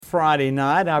Friday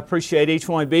night. I appreciate each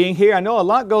one being here. I know a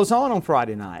lot goes on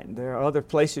Friday night. There are other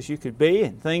places you could be,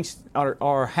 and things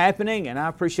are happening, and I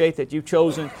appreciate that you've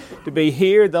chosen to be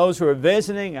here. Those who are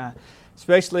visiting, I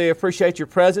especially appreciate your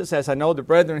presence, as I know the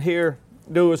brethren here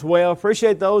do as well.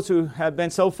 Appreciate those who have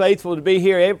been so faithful to be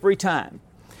here every time.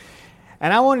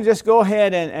 And I want to just go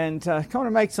ahead and kind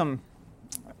of make some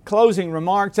closing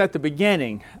remarks at the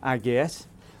beginning, I guess.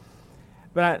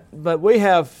 But we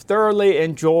have thoroughly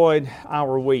enjoyed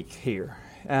our week here.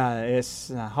 It's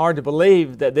hard to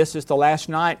believe that this is the last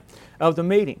night of the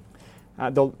meeting.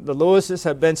 The Lewises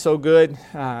have been so good,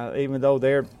 even though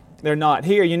they're not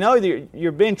here. You know,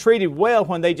 you're being treated well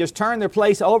when they just turn their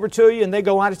place over to you and they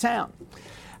go out of town.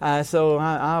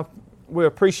 So we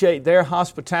appreciate their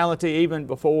hospitality even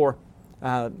before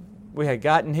we had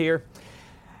gotten here.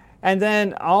 And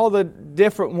then all the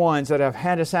different ones that have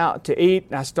had us out to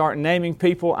eat, I start naming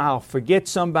people, I'll forget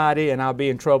somebody and I'll be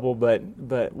in trouble, but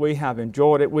we have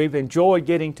enjoyed it. We've enjoyed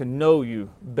getting to know you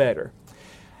better.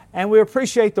 And we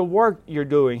appreciate the work you're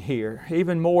doing here,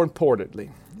 even more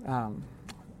importantly.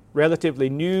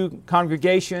 Relatively new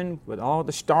congregation with all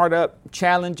the startup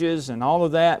challenges and all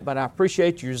of that, but I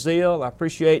appreciate your zeal, I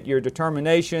appreciate your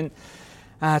determination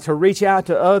to reach out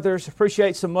to others. I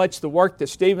appreciate so much the work that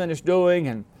Stephen is doing,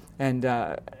 and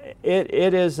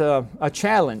it is a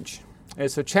challenge.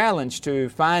 It's a challenge to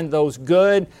find those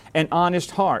good and honest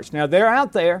hearts. Now, they're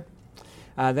out there.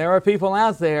 There are people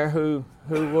out there who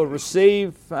will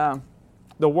receive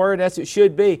the word as it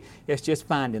should be. It's just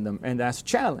finding them, and that's a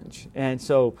challenge. And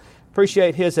so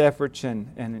appreciate his efforts and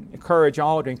encourage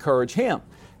all to encourage him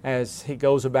as he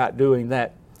goes about doing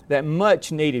that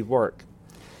much needed work.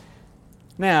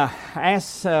 Now, I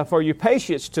ask for your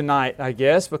patience tonight, I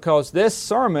guess, because this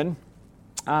sermon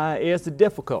is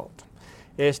difficult.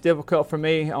 It's difficult for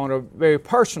me on a very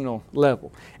personal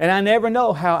level. And I never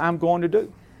know how I'm going to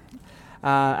do.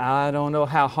 I don't know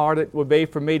how hard it will be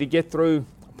for me to get through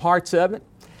parts of it.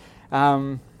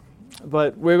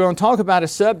 But we're going to talk about a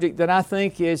subject that I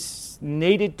think is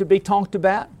needed to be talked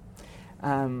about.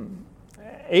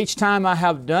 Each time I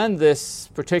have done this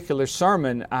particular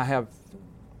sermon, I have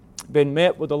been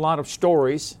met with a lot of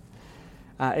stories.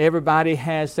 Everybody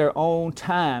has their own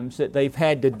times that they've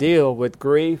had to deal with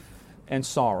grief and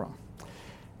sorrow.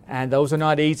 And those are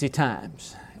not easy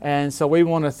times. And so we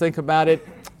want to think about it.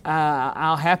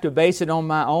 I'll have to base it on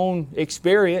my own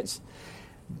experience,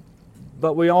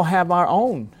 but we all have our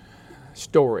own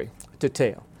story to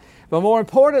tell. But more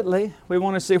importantly, we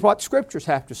want to see what Scriptures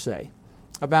have to say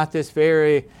about this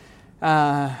very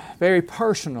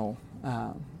personal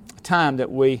time that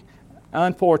we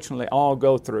unfortunately all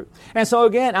go through. And so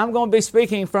again, I'm going to be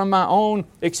speaking from my own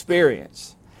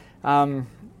experience. For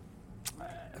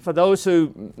those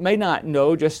who may not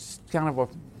know, just kind of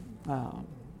a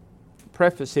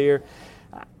preface here,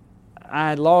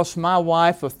 I had lost my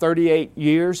wife of 38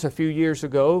 years a few years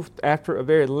ago after a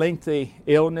very lengthy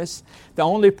illness. The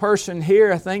only person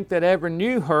here I think that ever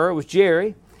knew her was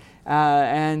Jerry,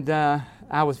 and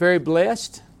I was very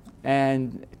blessed.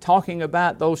 And talking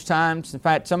about those times, in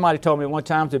fact, somebody told me one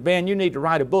time, said, "Ben, you need to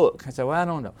write a book." I said, "Well, I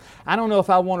don't know. I don't know if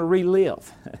I want to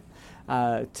relive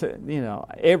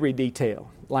every detail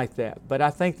like that. But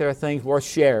I think there are things worth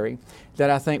sharing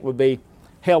that I think would be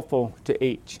helpful to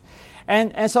each."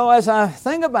 And so as I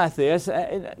think about this,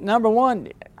 number one,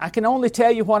 I can only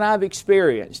tell you what I've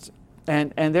experienced.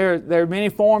 And there are many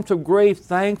forms of grief,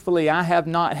 thankfully, I have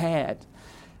not had.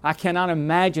 I cannot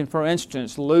imagine, for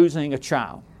instance, losing a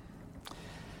child.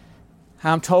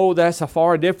 I'm told that's a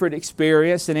far different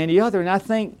experience than any other, and I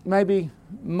think maybe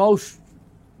most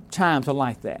times are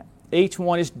like that. Each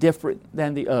one is different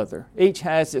than the other. Each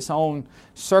has its own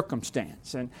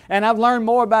circumstance. And I've learned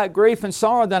more about grief and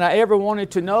sorrow than I ever wanted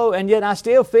to know, and yet I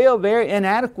still feel very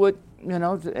inadequate,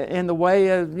 in the way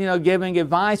of, giving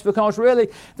advice, because really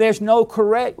there's no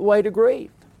correct way to grieve.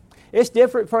 It's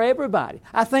different for everybody.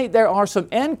 I think there are some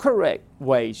incorrect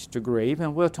ways to grieve,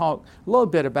 and we'll talk a little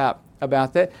bit about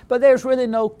that, but there's really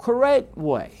no correct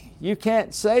way. You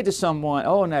can't say to someone,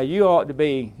 "Oh, now you ought to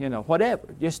be, whatever."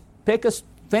 Just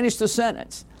finish the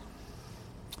sentence.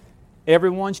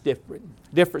 Everyone's different.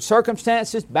 Different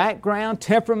circumstances, background,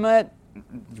 temperament,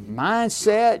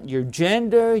 mindset, your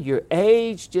gender, your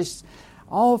age, just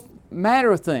all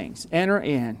manner of things enter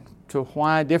in to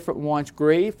why different ones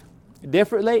grieve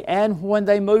differently, and when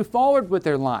they move forward with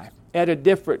their life at a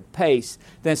different pace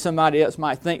than somebody else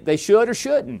might think they should or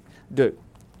shouldn't do.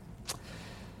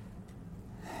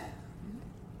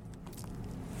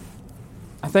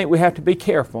 I think we have to be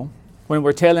careful when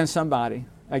we're telling somebody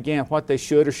again, what they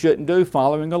should or shouldn't do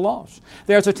following a loss.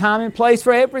 There's a time and place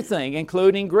for everything,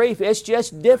 including grief. It's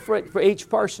just different for each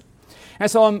person. And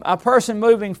so a person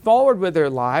moving forward with their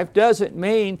life doesn't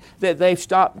mean that they've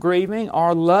stopped grieving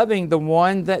or loving the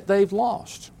one that they've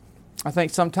lost. I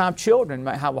think sometimes children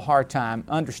may have a hard time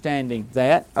understanding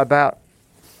that about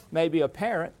maybe a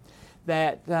parent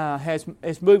that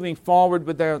is moving forward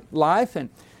with their life, and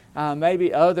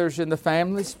maybe others in the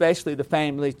family, especially the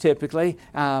family typically.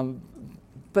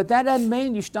 But that doesn't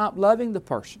mean you stop loving the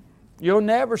person. You'll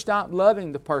never stop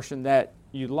loving the person that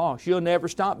you lost. You'll never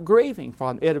stop grieving for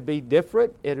them. It'll be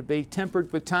different. It'll be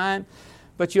tempered with time,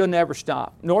 but you'll never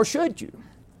stop, nor should you.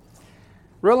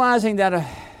 Realizing that a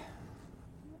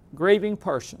grieving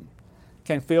person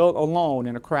can feel alone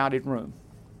in a crowded room.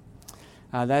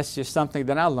 That's just something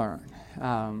that I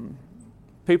learned.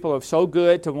 People are so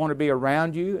good to want to be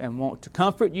around you and want to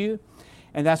comfort you,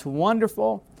 and that's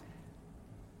wonderful.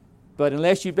 But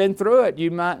unless you've been through it,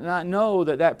 you might not know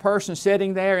that that person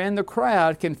sitting there in the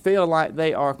crowd can feel like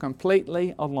they are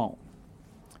completely alone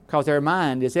because their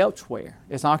mind is elsewhere.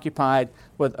 It's occupied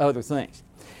with other things.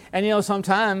 And you know,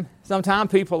 sometimes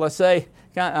people will say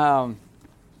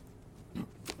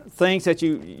things that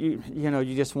you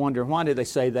just wonder, why did they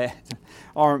say that?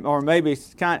 Or maybe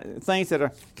things that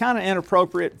are kind of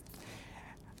inappropriate.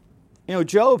 You know,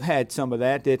 Job had some of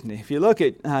that, didn't he? If you look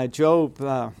at Job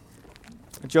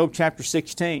chapter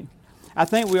 16, I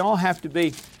think we all have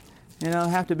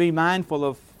to be mindful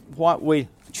of what we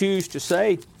choose to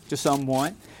say to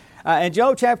someone. In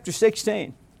Job chapter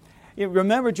 16, you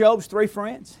remember Job's three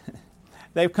friends?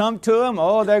 They've come to him.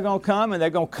 Oh, they're going to come and they're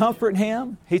going to comfort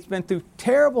him. He's been through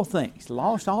terrible things.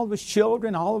 Lost all of his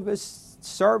children, all of his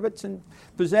servants and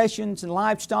possessions and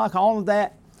livestock, all of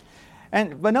that.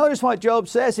 But notice what Job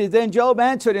says. Then Job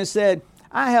answered and said,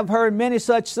 I have heard many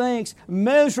such things.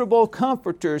 Miserable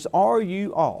comforters are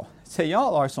you all. Say,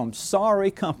 y'all are some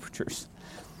sorry comforters.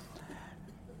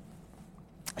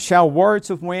 Shall words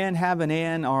of wind have an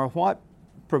end, or what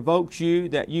provokes you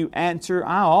that you answer?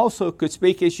 I also could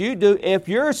speak as you do. If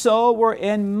your soul were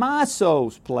in my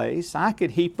soul's place, I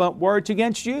could heap up words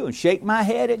against you and shake my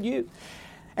head at you.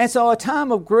 And so a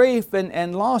time of grief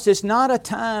and loss is not a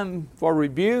time for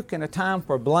rebuke and a time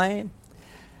for blame.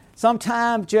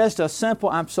 Sometimes just a simple,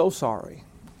 I'm so sorry.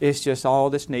 It's just all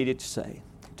that's needed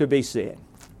to be said.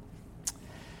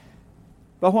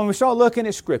 But when we start looking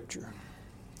at Scripture,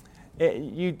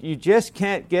 you just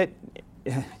can't get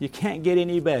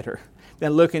any better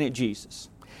than looking at Jesus.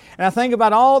 And I think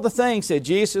about all the things that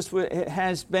Jesus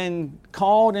has been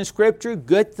called in Scripture,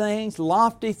 good things,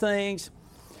 lofty things.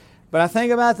 But I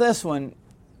think about this one,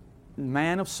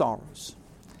 man of sorrows.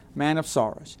 Man of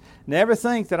sorrows. Never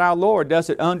think that our Lord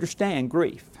doesn't understand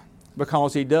grief,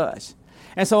 because He does.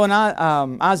 And so in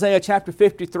Isaiah chapter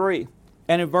 53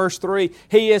 and in verse 3,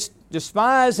 He is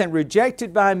despised and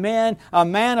rejected by men, a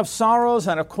man of sorrows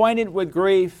and acquainted with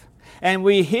grief. And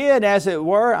we hid, as it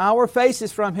were, our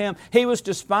faces from Him. He was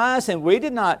despised, and we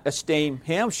did not esteem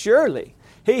Him. Surely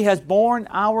He has borne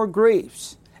our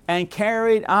griefs and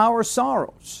carried our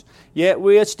sorrows. Yet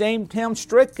we esteemed Him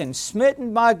stricken,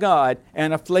 smitten by God,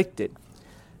 and afflicted.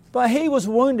 But He was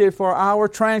wounded for our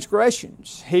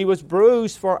transgressions. He was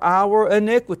bruised for our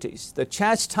iniquities. The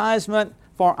chastisement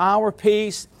for our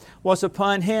peace was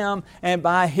upon Him, and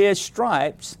by His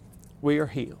stripes we are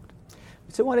healed.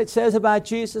 See what it says about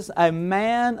Jesus? A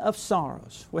man of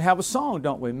sorrows. We have a song,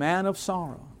 don't we? Man of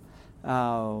sorrow.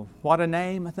 What a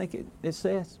name, I think it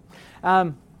says.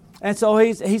 And so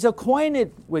he's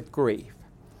acquainted with grief.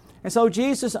 And so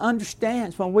Jesus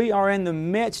understands when we are in the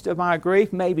midst of our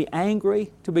grief, maybe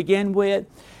angry to begin with,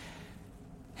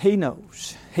 He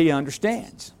knows. He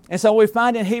understands. And so we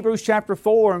find in Hebrews chapter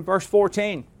 4 and verse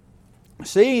 14,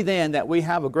 see then that we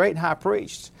have a great high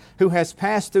priest who has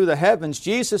passed through the heavens,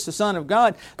 Jesus the Son of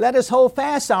God. Let us hold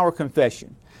fast our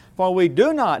confession. For we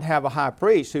do not have a high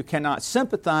priest who cannot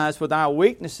sympathize with our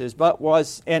weaknesses, but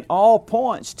was in all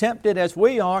points tempted as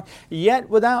we are, yet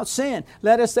without sin.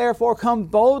 Let us therefore come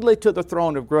boldly to the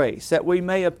throne of grace, that we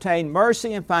may obtain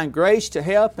mercy and find grace to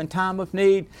help in time of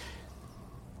need.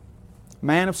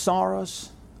 Man of sorrows,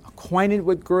 acquainted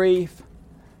with grief,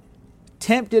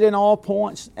 tempted in all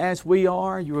points as we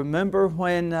are. You remember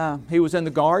when He was in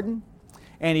the garden,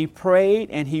 and He prayed,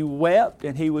 and He wept,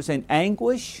 and He was in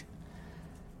anguish.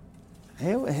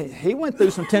 He went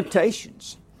through some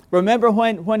temptations. Remember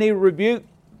when He rebuked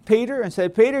Peter and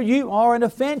said, Peter, you are an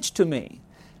offense to me.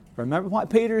 Remember what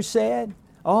Peter said?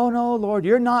 Oh no, Lord,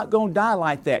 you're not going to die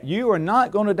like that. You are not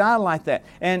going to die like that.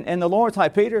 And the Lord's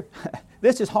like, Peter,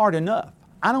 this is hard enough.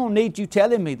 I don't need you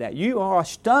telling me that. You are a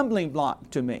stumbling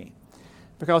block to me.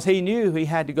 Because He knew He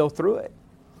had to go through it.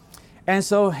 And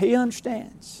so He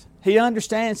understands. He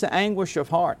understands the anguish of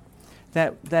heart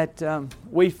that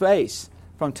we face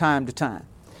from time to time.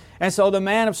 And so the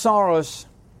man of sorrows,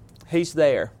 He's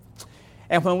there.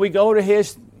 And when we go to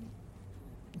His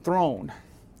throne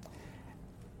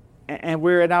and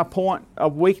we're at our point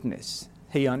of weakness,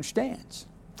 He understands.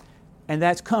 And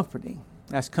that's comforting.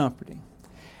 That's comforting.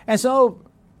 And so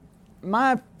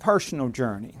my personal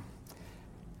journey,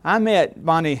 I met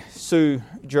Bonnie Sue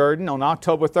Jordan on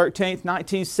October 13th,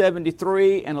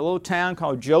 1973 in a little town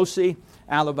called Josie,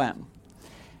 Alabama.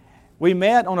 We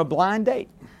met on a blind date.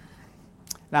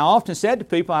 Now, I often said to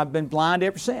people, I've been blind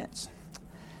ever since.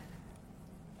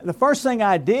 The first thing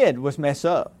I did was mess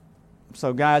up.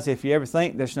 So guys, if you ever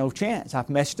think there's no chance, I've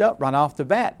messed up right off the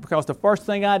bat because the first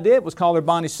thing I did was call her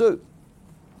Bonnie Sue.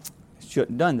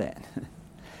 Shouldn't have done that.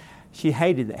 She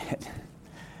hated that.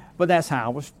 But that's how I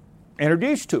was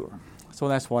introduced to her. So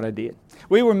that's what I did.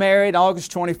 We were married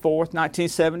August 24th,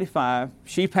 1975.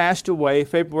 She passed away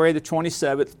February the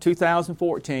 27th,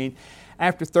 2014,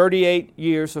 after 38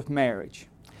 years of marriage.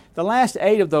 The last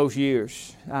 8 of those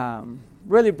years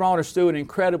really brought us through an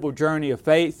incredible journey of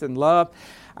faith and love.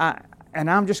 And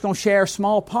I'm just going to share a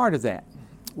small part of that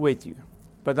with you.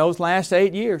 But those last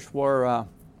 8 years were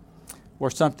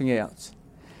something else.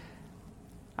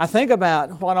 I think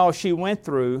about what all she went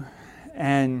through,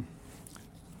 and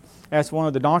as one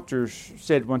of the doctors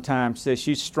said one time, says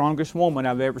she's the strongest woman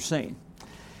I've ever seen.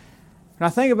 And I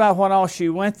think about what all she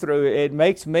went through,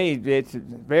 it's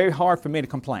very hard for me to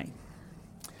complain.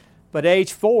 But at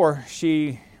age 4,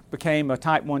 she became a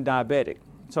type 1 diabetic.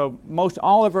 So most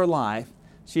all of her life,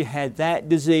 she had that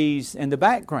disease in the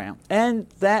background. And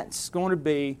that's going to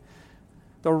be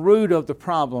the root of the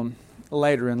problem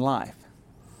later in life.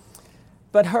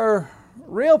 But her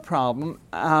real problem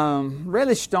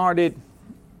really started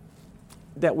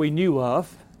that we knew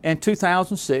of in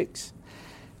 2006.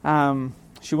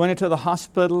 She went into the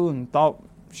hospital and thought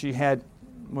she had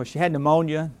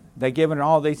pneumonia. They given her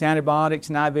all these antibiotics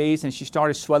and IVs, and she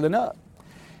started swelling up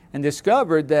and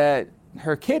discovered that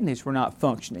her kidneys were not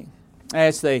functioning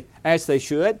as they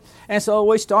should. And so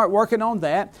we start working on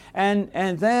that.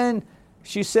 And then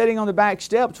she's sitting on the back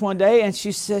steps one day and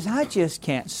she says, I just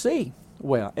can't see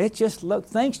well.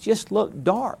 Things just look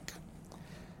dark.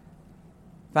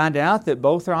 Find out that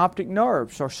both her optic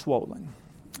nerves are swollen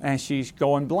and she's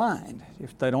going blind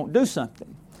if they don't do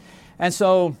something. And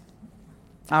so,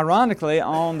 ironically,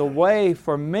 on the way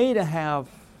for me to have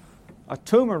a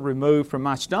tumor removed from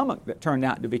my stomach that turned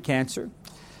out to be cancer,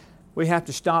 we have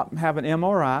to stop and have an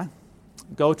MRI,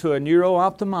 go to a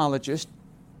neuro-ophthalmologist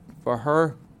for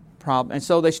her problem. And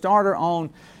so they start her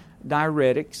on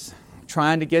diuretics,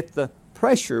 trying to get the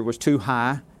pressure was too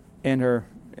high in her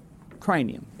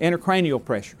cranium. Intracranial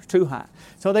pressure was too high.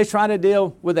 So they try to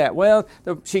deal with that. Well,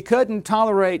 she couldn't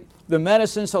tolerate the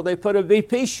medicine, so they put a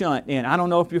VP shunt in. I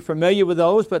don't know if you're familiar with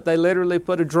those, but they literally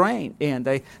put a drain in.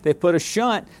 They put a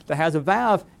shunt that has a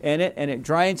valve in it, and it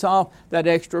drains off that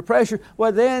extra pressure.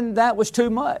 Well, then that was too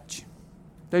much.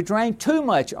 They drained too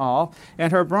much off,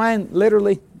 and her brain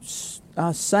literally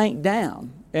sank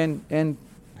down in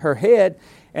her head,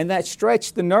 and that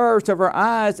stretched the nerves of her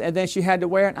eyes, and then she had to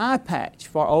wear an eye patch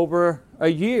for over a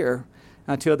year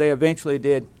until they eventually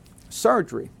did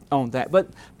surgery on that. But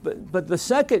the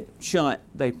second shunt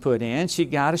they put in, she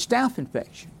got a staph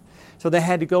infection. So they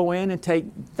had to go in and take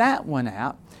that one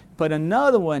out, put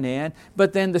another one in,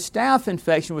 but then the staph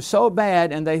infection was so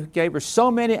bad and they gave her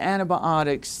so many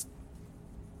antibiotics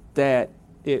that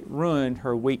it ruined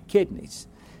her weak kidneys,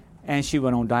 and she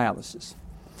went on dialysis.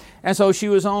 And so she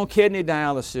was on kidney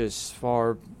dialysis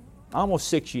for almost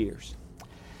 6 years.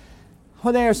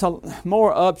 Well, there's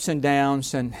more ups and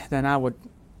downs than I would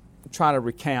try to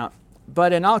recount.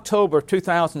 But in October of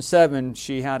 2007,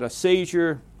 she had a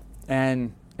seizure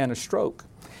and a stroke.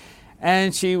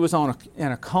 And she was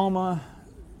in a coma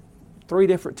 3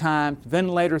 different times,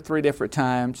 ventilator 3 different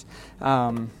times.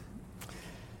 Finally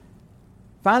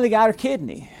got her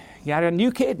kidney, got a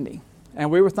new kidney,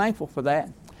 and we were thankful for that.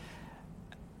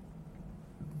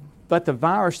 But the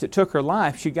virus that took her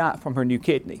life, she got from her new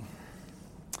kidney.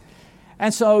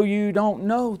 And so you don't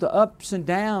know the ups and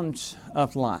downs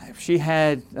of life. She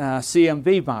had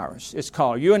CMV virus, it's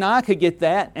called. You and I could get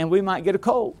that, and we might get a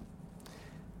cold.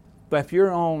 But if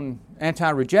you're on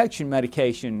anti-rejection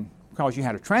medication because you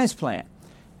had a transplant,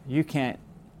 you can't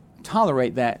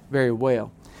tolerate that very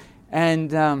well.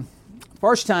 And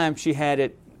first time she had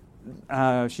it,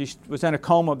 she was in a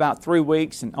coma about 3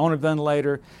 weeks and on a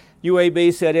ventilator.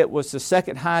 UAB said it was the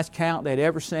second highest count they'd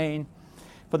ever seen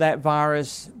for that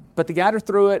virus. But they got her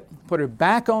through it, put her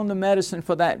back on the medicine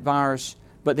for that virus,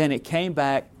 but then it came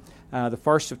back the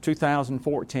 1st of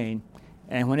 2014.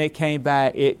 And when it came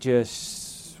back, it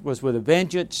just was with a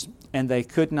vengeance, and they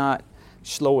could not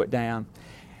slow it down.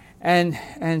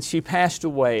 And she passed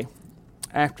away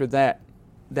after that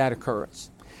occurrence.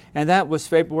 And that was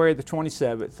February the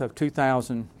 27th of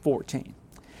 2014.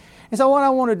 And so what I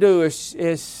want to do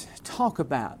is talk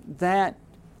about that,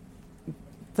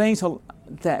 things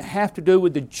that have to do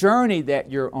with the journey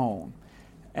that you're on,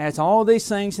 as all these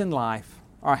things in life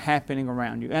are happening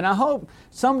around you. And I hope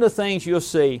some of the things you'll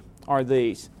see are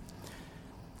these.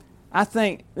 I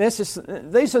think these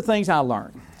are things I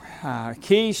learned.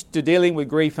 Keys to dealing with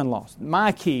grief and loss.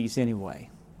 My keys, anyway.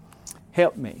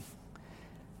 Help me.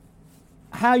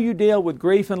 How you deal with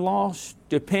grief and loss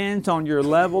depends on your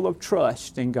level of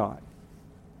trust in God.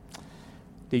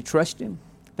 Do you trust Him?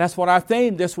 That's what our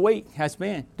theme this week has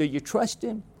been. Do you trust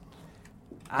Him?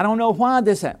 I don't know why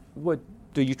this happened.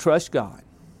 Do you trust God?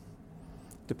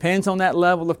 Depends on that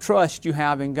level of trust you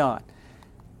have in God.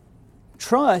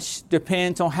 Trust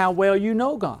depends on how well you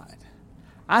know God.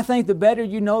 I think the better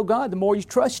you know God, the more you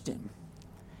trust Him.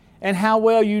 And how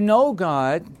well you know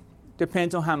God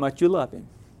depends on how much you love Him.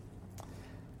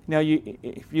 Now,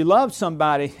 if you love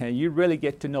somebody, you really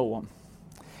get to know them.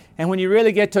 And when you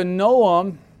really get to know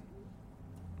them,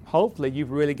 hopefully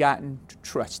you've really gotten to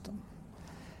trust them.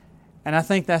 And I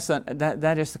think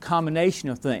that is the combination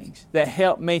of things that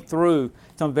helped me through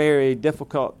some very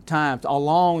difficult times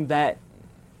along that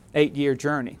 8-year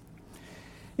journey.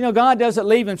 You know, God doesn't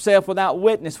leave Himself without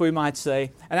witness, we might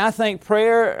say. And I think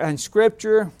prayer and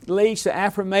Scripture leads to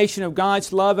affirmation of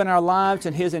God's love in our lives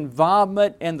and His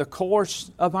involvement in the course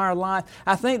of our life.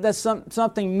 I think that's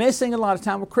something missing a lot of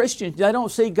time with Christians. They don't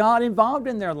see God involved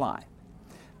in their life.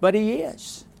 But He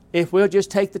is, if we'll just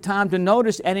take the time to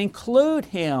notice and include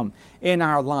Him in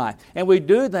our life. And we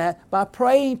do that by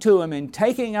praying to Him and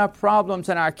taking our problems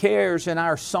and our cares and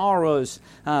our sorrows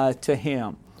to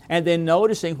Him. And then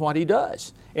noticing what He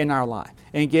does in our life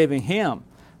and giving Him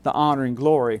the honor and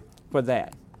glory for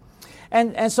that.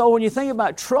 And so when you think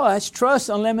about trust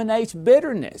eliminates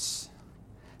bitterness.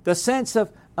 The sense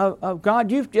of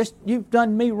God, you've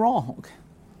done me wrong.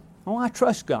 Oh, I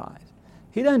trust God.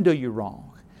 He doesn't do you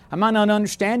wrong. I might not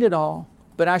understand it all,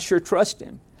 but I sure trust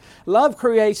Him. Love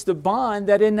creates the bond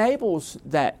that enables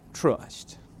that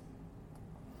trust.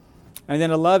 And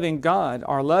then our loving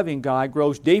God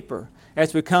grows deeper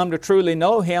as we come to truly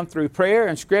know Him through prayer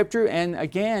and Scripture, and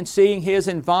again, seeing His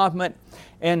involvement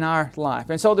in our life.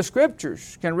 And so the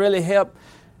Scriptures can really help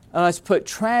us put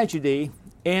tragedy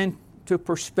into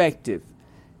perspective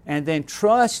and then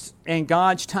trust in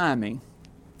God's timing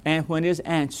and when His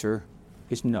answer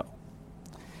is no.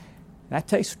 That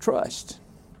takes trust.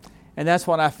 And that's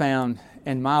what I found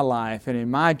in my life and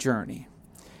in my journey.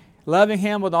 Loving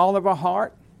Him with all of our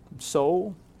heart,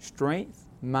 soul, strength,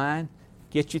 mind,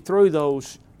 get you through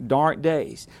those dark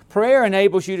days. Prayer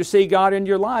enables you to see God in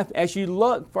your life as you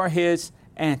look for His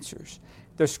answers.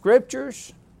 The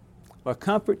Scriptures will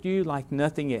comfort you like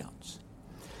nothing else.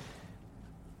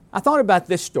 I thought about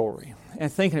this story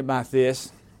and thinking about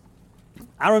this.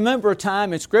 I remember a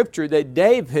time in Scripture that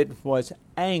David was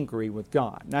angry with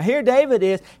God. Now here David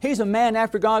is, he's a man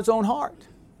after God's own heart.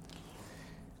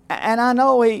 And I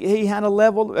know he had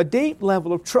a deep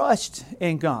level of trust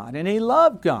in God, and he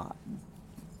loved God.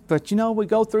 But you know, we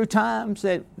go through times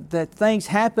that things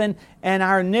happen and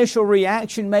our initial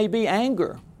reaction may be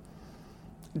anger.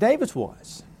 David's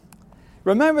was.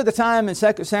 Remember the time in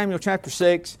 2 Samuel chapter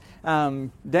 6,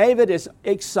 David is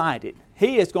excited.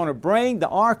 He is going to bring the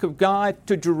ark of God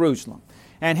to Jerusalem.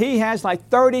 And he has like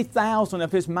 30,000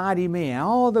 of his mighty men.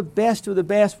 All the best of the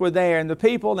best were there. And the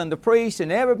people and the priests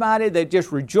and everybody, they're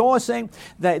just rejoicing.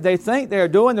 They think they're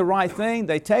doing the right thing.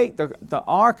 They take the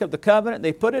Ark of the Covenant,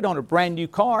 they put it on a brand new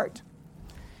cart.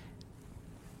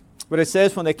 But it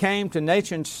says when they came to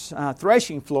Nathan's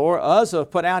threshing floor, Uzzah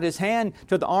put out his hand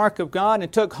to the Ark of God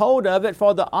and took hold of it,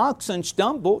 for the oxen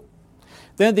stumbled.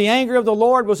 Then the anger of the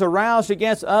Lord was aroused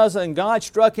against Uzzah, and God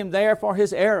struck him there for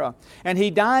his error. And he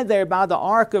died there by the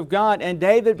ark of God, and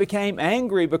David became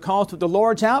angry because of the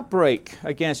Lord's outbreak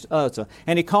against Uzzah.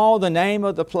 And he called the name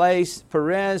of the place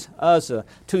Perez Uzzah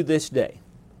to this day.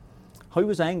 He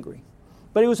was angry,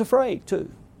 but he was afraid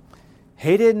too.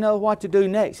 He didn't know what to do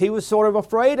next. He was sort of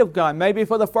afraid of God, maybe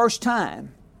for the first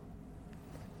time.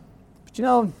 But you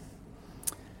know,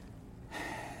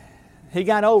 he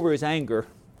got over his anger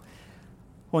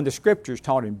when the Scriptures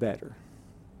taught him better.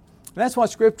 And that's what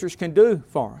Scriptures can do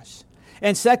for us.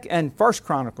 In 1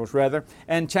 Chronicles,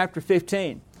 and chapter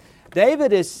 15,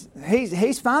 David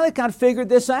he's finally kind of figured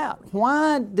this out.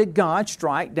 Why did God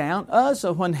strike down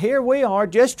Uzzah when here we are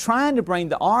just trying to bring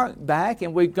the ark back,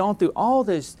 and we've gone through all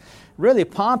this really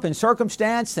pomp and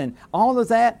circumstance and all of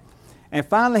that? And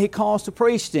finally he calls the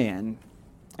priest in.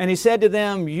 And he said to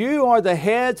them, you are the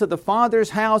heads of the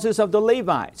fathers' houses of the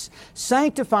Levites.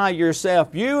 Sanctify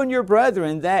yourself, you and your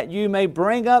brethren, that you may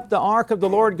bring up the ark of the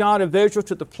Lord God of Israel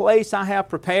to the place I have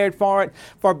prepared for it.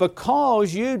 For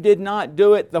because you did not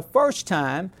do it the first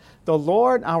time, the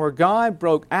Lord our God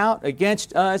broke out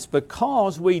against us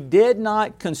because we did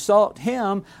not consult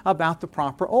Him about the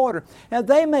proper order. Now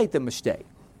they made the mistake.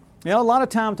 You know, a lot of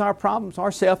times our problems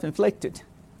are self-inflicted.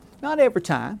 Not every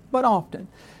time, but often.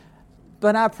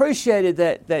 But I appreciated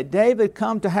that David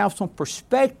come to have some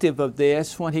perspective of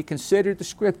this when he considered the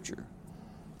Scripture.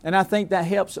 And I think that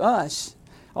helps us,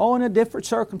 in a different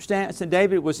circumstance than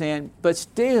David was in, but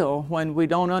still when we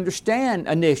don't understand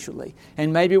initially,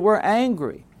 and maybe we're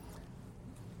angry,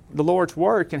 the Lord's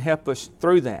Word can help us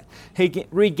through that. He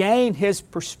regained his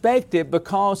perspective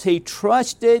because he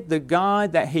trusted the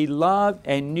God that he loved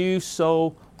and knew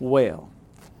so well.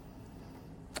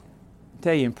 I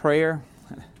tell you, in prayer,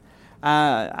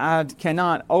 I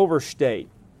cannot overstate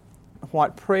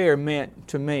what prayer meant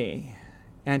to me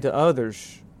and to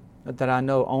others that I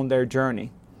know on their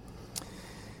journey.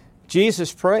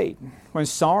 Jesus prayed when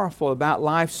sorrowful about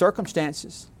life's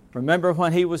circumstances. Remember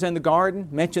when he was in the garden?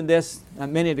 Mentioned this a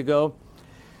minute ago.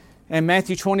 In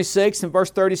Matthew 26 and verse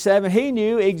 37, he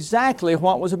knew exactly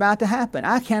what was about to happen.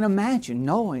 I can't imagine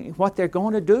knowing what they're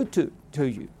going to do to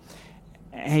you.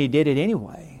 And he did it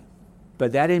anyway.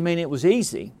 But that didn't mean it was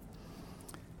easy.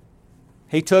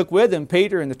 He took with him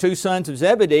Peter and the two sons of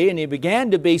Zebedee, and he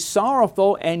began to be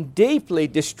sorrowful and deeply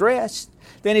distressed.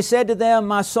 Then he said to them,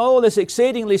 my soul is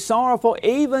exceedingly sorrowful,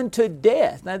 even to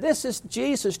death. Now this is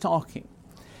Jesus talking.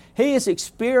 He is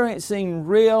experiencing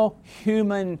real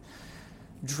human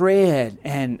dread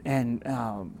and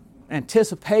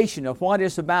anticipation of what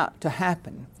is about to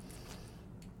happen.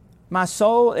 My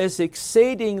soul is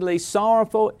exceedingly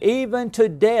sorrowful, even to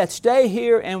death. Stay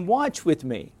here and watch with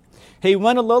me. He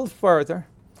went a little further,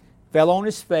 fell on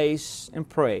his face, and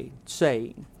prayed,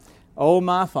 saying, O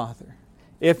my Father,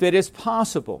 if it is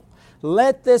possible,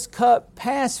 let this cup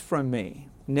pass from me.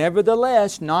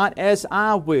 Nevertheless, not as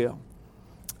I will,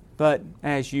 but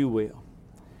as you will.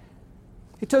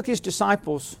 He took his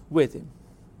disciples with him.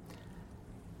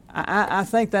 I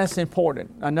think that's important,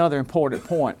 another important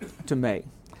point to make.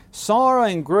 Sorrow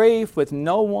and grief with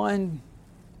no one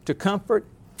to comfort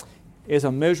is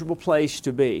a miserable place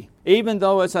to be. Even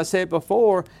though, as I said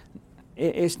before,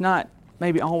 it's not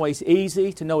maybe always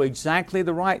easy to know exactly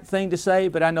the right thing to say,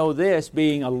 but I know this,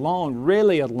 being alone,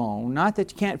 really alone, not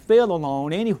that you can't feel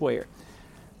alone anywhere,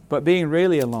 but being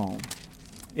really alone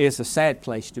is a sad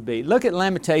place to be. Look at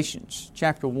Lamentations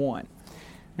chapter 1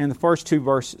 and the first two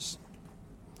verses.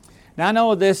 Now I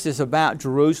know this is about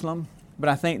Jerusalem, but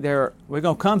I think we're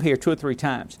going to come here 2 or 3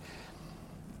 times.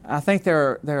 I think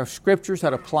there are scriptures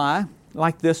that apply,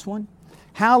 like this one.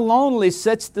 How lonely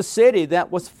sits the city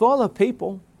that was full of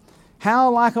people. How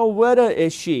like a widow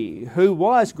is she, who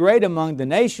was great among the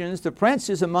nations. The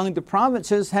princess among the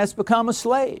provinces has become a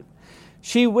slave.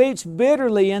 She weeps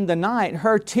bitterly in the night.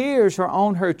 Her tears are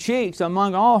on her cheeks.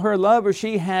 Among all her lovers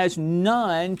she has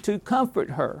none to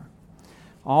comfort her.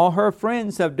 All her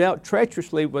friends have dealt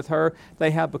treacherously with her.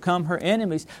 They have become her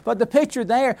enemies. But the picture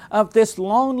there of this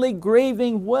lonely,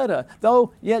 grieving widow,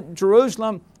 though yet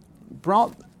Jerusalem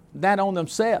brought that on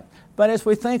themselves. But as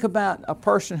we think about a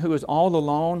person who is all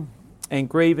alone and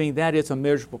grieving, that is a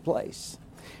miserable place.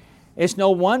 It's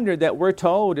no wonder that we're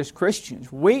told as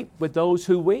Christians, weep with those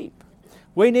who weep.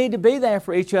 We need to be there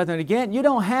for each other. And again, you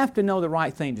don't have to know the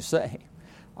right thing to say.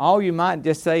 All you might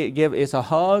just say is a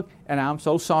hug, and I'm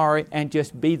so sorry, and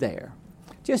just be there.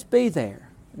 Just be there.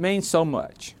 It means so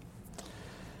much.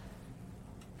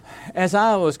 As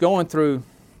I was going through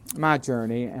my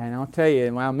journey, and I'll tell you,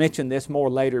 and I'll mention this more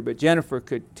later, but Jennifer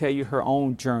could tell you her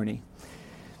own journey.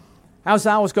 As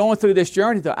I was going through this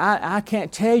journey, though, I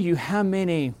can't tell you how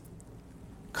many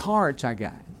cards I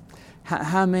got,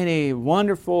 how many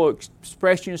wonderful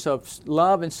expressions of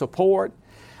love and support,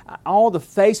 all the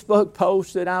Facebook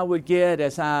posts that I would get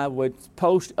as I would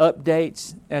post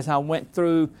updates as I went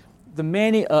through the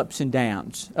many ups and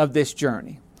downs of this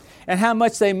journey, and how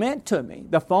much they meant to me.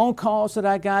 The phone calls that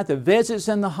I got, the visits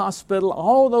in the hospital,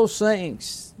 all those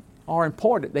things are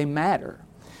important. They matter.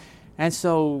 And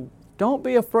so don't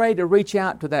be afraid to reach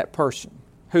out to that person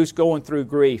who's going through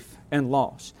grief and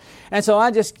loss. And so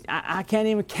I can't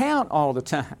even count all the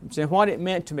times and what it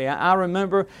meant to me. I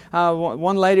remember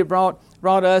one lady brought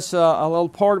us a little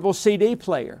portable CD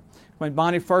player when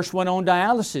Bonnie first went on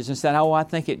dialysis and said, oh, I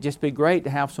think it'd just be great to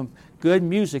have some good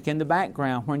music in the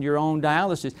background when you're on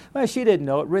dialysis. Well, she didn't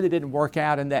know. It really didn't work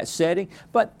out in that setting,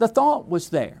 but the thought was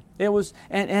there. It was,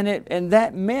 and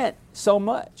that meant so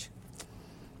much.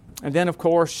 And then, of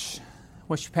course,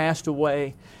 when she passed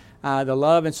away, the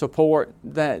love and support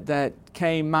that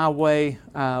came my way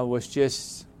was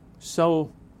just so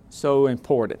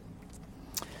important.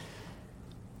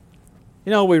 You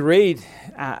know, we read,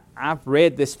 I've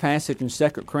read this passage in 2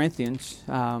 Corinthians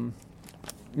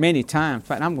many times. In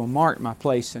fact, I'm going to mark my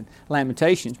place in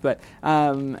Lamentations. But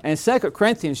in 2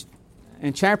 Corinthians,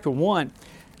 in chapter 1,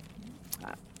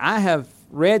 I have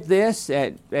read this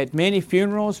at many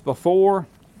funerals before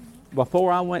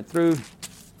I went through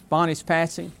Bonnie's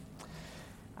passing.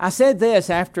 I said this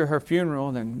after her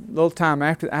funeral, and a little time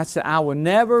after, I said, I will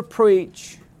never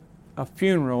preach a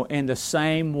funeral in the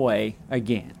same way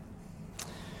again.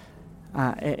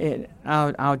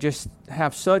 I'll just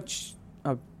have such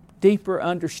a deeper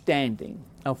understanding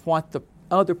of what the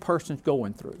other person's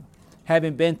going through,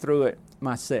 having been through it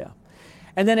myself.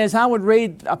 And then as I would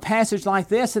read a passage like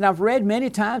this that I've read many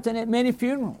times and at many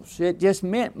funerals, it just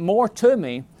meant more to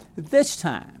me this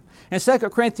time. In 2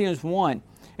 Corinthians 1,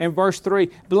 in verse 3,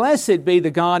 Blessed be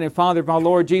the God and Father of our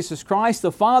Lord Jesus Christ,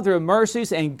 the Father of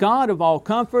mercies and God of all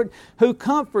comfort, who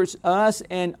comforts us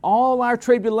in all our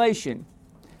tribulation.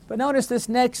 But notice this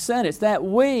next sentence, that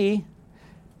we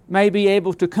may be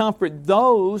able to comfort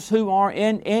those who are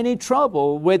in any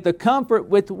trouble with the comfort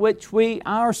with which we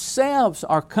ourselves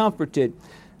are comforted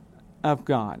of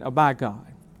God, or by God.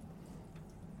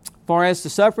 For as the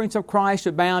sufferings of Christ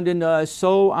abound in us,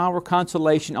 so our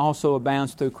consolation also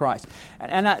abounds through Christ.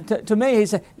 And to me, he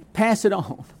said, pass it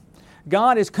on.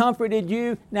 God has comforted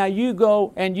you, now you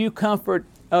go and you comfort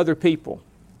other people.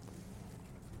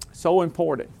 So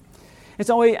important. And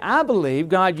so I believe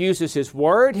God uses His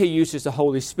Word, He uses the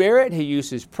Holy Spirit, He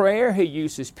uses prayer, He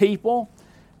uses people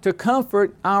to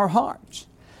comfort our hearts.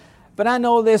 But I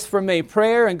know this for me,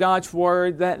 prayer and God's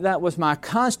Word, that was my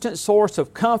constant source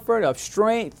of comfort, of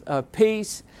strength, of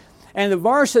peace. And the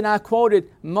verse that I quoted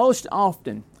most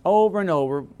often, over and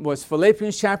over, was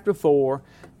Philippians chapter 4,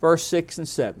 verse 6 and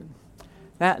 7.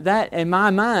 That in my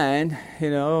mind,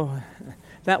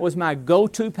 that was my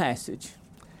go-to passage.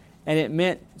 And it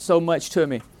meant so much to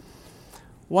me.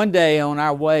 One day on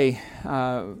our way,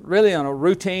 really on a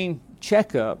routine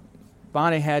checkup,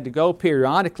 Bonnie had to go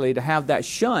periodically to have that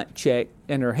shunt checked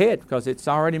in her head because it's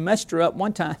already messed her up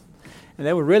one time. And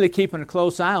they were really keeping a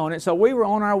close eye on it. So we were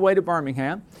on our way to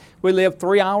Birmingham. We lived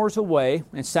 3 hours away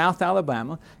in South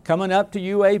Alabama, coming up to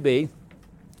UAB,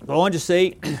 going to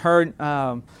see her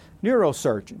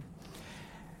neurosurgeon.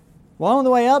 Well, on the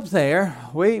way up there,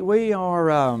 we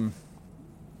are...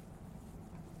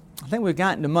 I think we've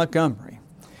gotten to Montgomery.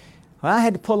 Well, I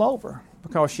had to pull over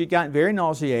because she'd gotten very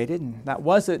nauseated, and that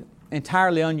wasn't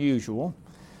entirely unusual.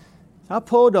 I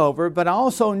pulled over, but I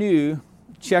also knew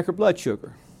check her blood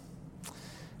sugar.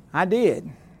 I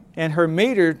did. And her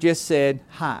meter just said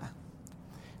high.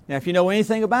 Now, if you know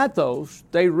anything about those,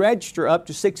 they register up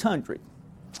to 600.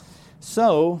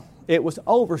 So it was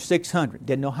over 600.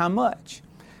 Didn't know how much.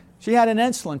 She had an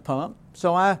insulin pump,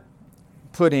 so I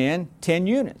put in 10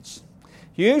 units.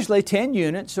 Usually 10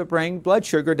 units will bring blood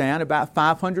sugar down about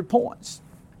 500 points.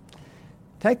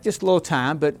 Take just a little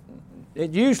time, but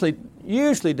it usually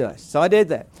does. So I did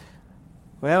that.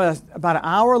 Well, about an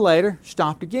hour later,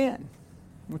 stopped again.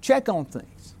 We'll check on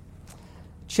things.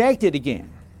 Checked it again.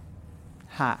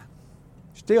 High.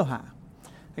 Still high.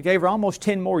 I gave her almost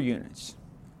 10 more units,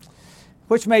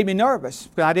 which made me nervous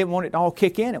because I didn't want it to all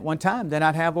kick in at one time. Then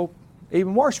I'd have an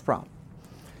even worse problem.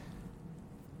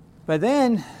 But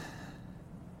then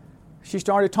she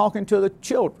started talking to the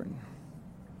children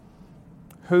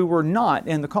who were not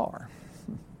in the car.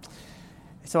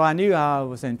 So I knew I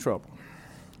was in trouble.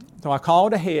 So I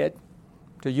called ahead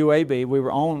to UAB. We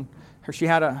were on her. She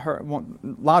had a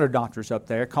lot of doctors up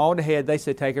there. Called ahead. They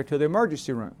said take her to the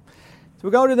emergency room. So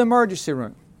we go to the emergency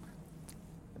room.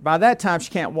 By that time she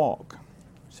can't walk.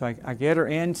 So I get her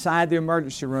inside the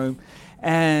emergency room,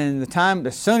 and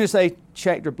as soon as they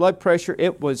checked her blood pressure,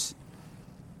 it was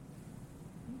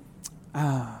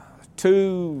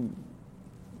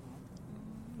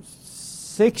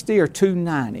 260 or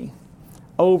 290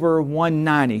 over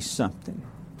 190 something.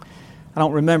 I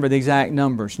don't remember the exact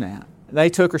numbers now. They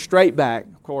took her straight back,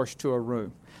 of course, to her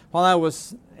room. While I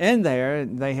was in there,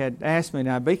 they had asked me,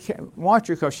 now watch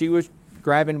her, because she was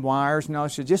grabbing wires, and I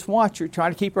said, just watch her, try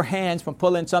to keep her hands from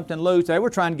pulling something loose. They were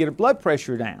trying to get her blood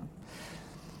pressure down.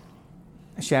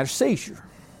 She had a seizure.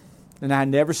 And I'd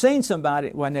never seen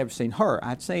somebody, well, I'd never seen her.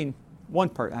 I'd seen one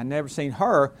person. I'd never seen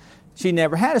her She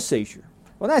never had a seizure.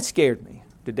 Well, that scared me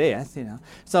to death,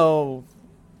 So,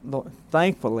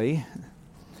 thankfully,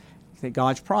 in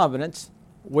God's providence,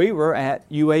 we were at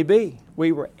UAB.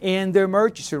 We were in the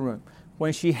emergency room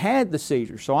when she had the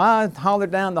seizure. So I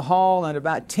hollered down the hall, and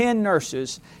about 10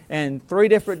 nurses and 3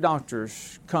 different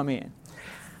doctors come in.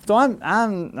 So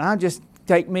I just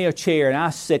take me a chair and I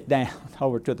sit down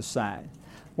over to the side.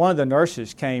 One of the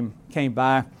nurses came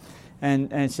by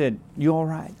and said, "You all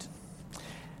right?"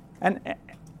 And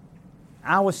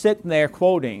I was sitting there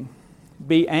quoting,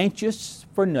 "Be anxious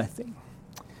for nothing,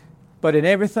 but in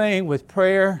everything with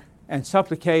prayer and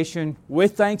supplication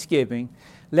with thanksgiving,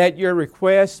 let your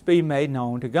requests be made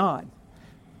known to God.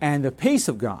 And the peace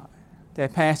of God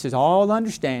that passes all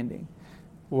understanding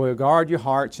will guard your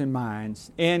hearts and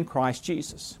minds in Christ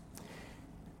Jesus."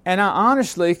 And I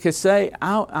honestly could say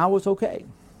I was okay.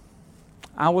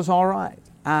 I was all right.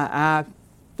 I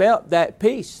felt that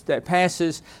peace that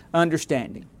passes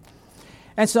understanding.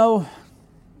 And so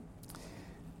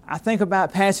I think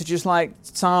about passages like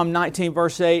Psalm 19,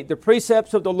 verse 8, "The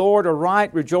precepts of the Lord are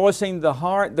right, rejoicing the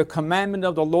heart. The commandment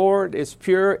of the Lord is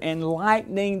pure,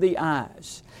 enlightening the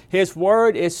eyes." His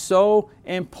word is so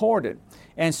important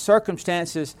in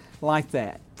circumstances like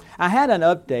that. I had an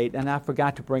update, and I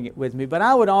forgot to bring it with me, but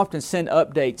I would often send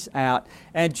updates out,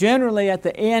 and generally at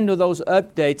the end of those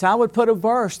updates, I would put a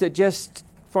verse that just,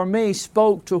 for me,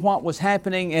 spoke to what was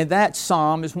happening, and that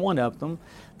psalm is one of them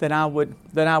that I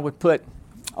would put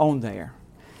on there.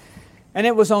 And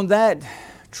it was on that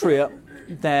trip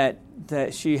that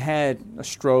she had a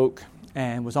stroke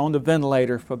and was on the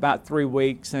ventilator for about 3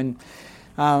 weeks, and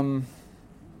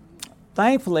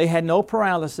thankfully had no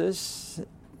paralysis,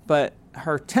 but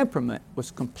her temperament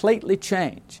was completely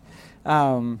changed.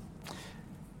 I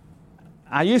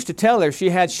used to tell her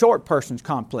she had short person's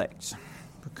complex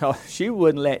because she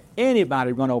wouldn't let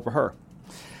anybody run over her.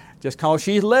 Just because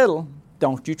she's little,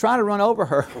 don't you try to run over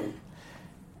her.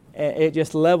 It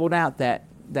just leveled out that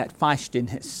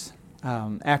feistiness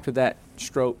after that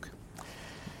stroke.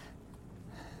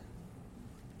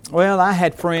 Well, I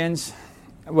had friends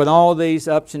with all these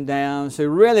ups and downs who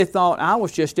really thought I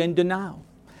was just in denial.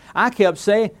 I kept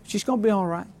saying, "She's going to be all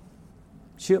right.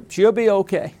 She'll be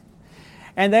okay."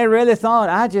 And they really thought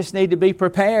I just need to be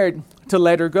prepared to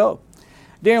let her go.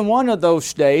 During one of those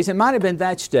stays, it might have been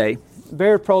that stay,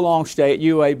 very prolonged stay at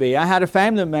UAB, I had a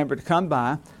family member to come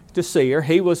by to see her.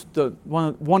 He was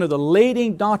one of the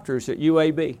leading doctors at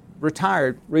UAB,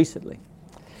 retired recently.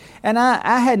 And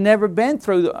I had never been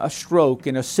through a stroke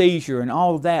and a seizure and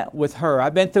all of that with her.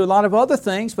 I've been through a lot of other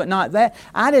things, but not that.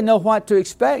 I didn't know what to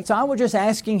expect, so I was just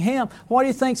asking him, "What do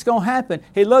you think's going to happen?"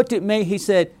 He looked at me, he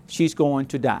said, "She's going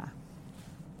to die."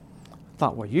 I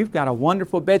thought, well, you've got a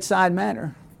wonderful bedside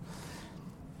manner.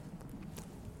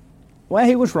 Well,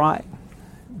 he was right,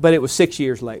 but it was 6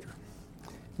 years later.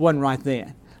 It wasn't right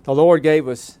then. The Lord gave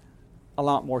us a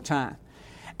lot more time.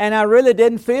 And I really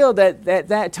didn't feel that at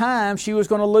that time she was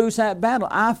going to lose that battle.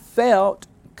 I felt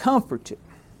comforted.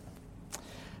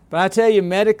 But I tell you,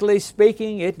 medically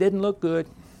speaking, it didn't look good.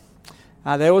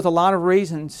 There was a lot of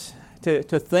reasons to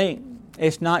think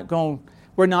we're not going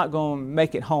to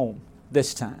make it home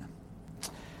this time.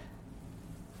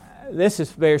 This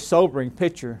is a very sobering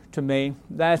picture to me.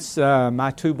 That's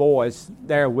my 2 boys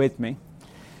there with me.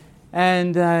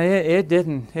 And it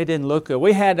didn't look good.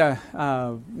 We had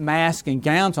a mask and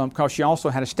gowns on because she also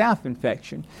had a staph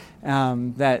infection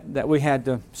that we had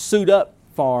to suit up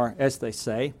for, as they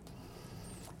say.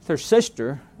 Her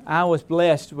sister, I was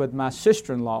blessed with my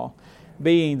sister-in-law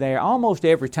being there almost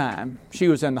every time she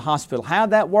was in the hospital. How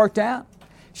that worked out?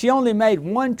 She only made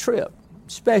one trip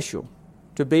special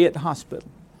to be at the hospital.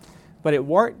 But it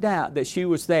worked out that she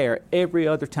was there every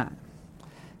other time.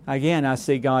 Again, I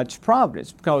see God's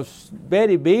providence because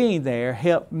Betty being there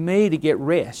helped me to get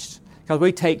rest because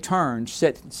we take turns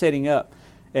sitting up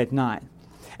at night.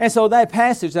 And so that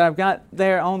passage that I've got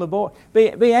there on the board,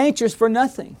 be anxious for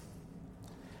nothing.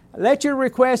 Let your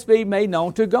requests be made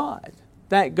known to God.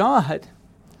 That God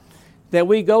that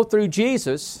we go through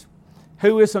Jesus,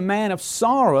 who is a man of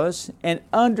sorrows and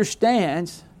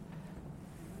understands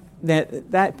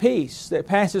that peace that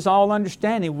passes all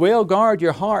understanding will guard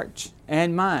your hearts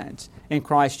and minds in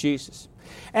Christ Jesus.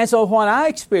 And so what I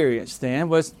experienced then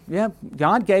was,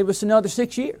 God gave us another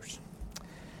 6 years.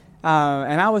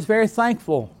 And I was very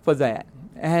thankful for that.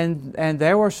 And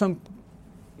there were some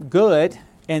good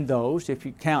in those, if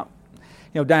you count.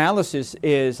 Dialysis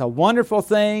is a wonderful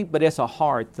thing, but it's a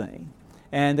hard thing.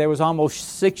 And there was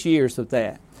almost 6 years of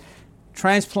that.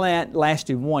 Transplant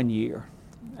lasted 1 year.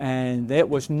 And it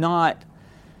was not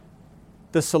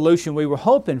the solution we were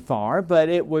hoping for, but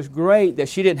it was great that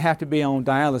she didn't have to be on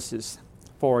dialysis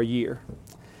for a year.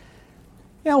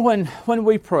 You know, when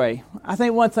we pray, I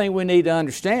think one thing we need to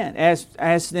understand,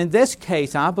 as in this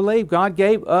case, I believe God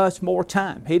gave us more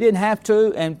time. He didn't have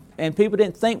to, and people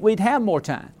didn't think we'd have more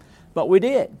time, but we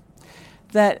did.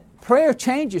 That prayer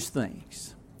changes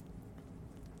things.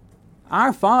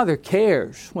 Our Father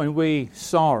cares when we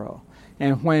sorrow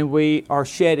and when we are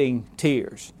shedding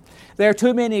tears. There are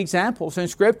too many examples in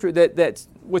Scripture that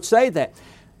would say that.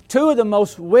 Two of the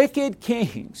most wicked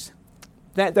kings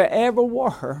that there ever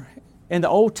were in the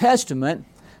Old Testament,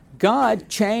 God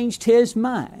changed His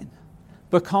mind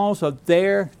because of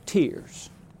their tears.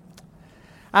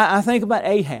 I think about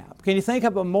Ahab. Can you think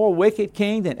of a more wicked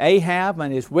king than Ahab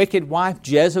and his wicked wife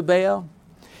Jezebel?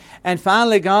 And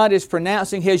finally, God is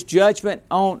pronouncing His judgment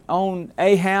on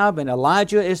Ahab, and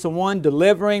Elijah is the one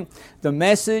delivering the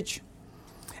message.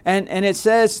 And it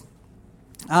says,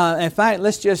 in fact,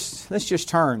 let's just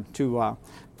turn to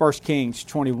 1 Kings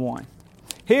 21.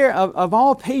 Here, of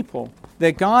all people,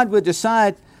 that God would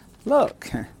decide, look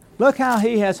how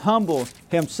He has humbled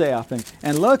Himself,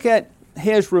 and look at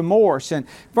His remorse. And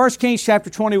 1 Kings chapter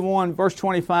 21, verse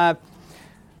 25,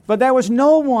 but there was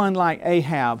no one like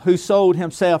Ahab who sold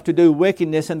himself to do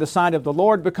wickedness in the sight of the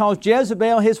Lord, because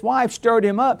Jezebel his wife stirred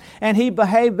him up, and he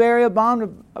behaved very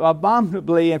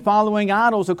abominably in following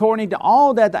idols, according to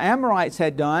all that the Amorites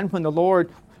had done whom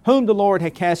the Lord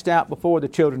had cast out before the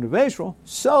children of Israel.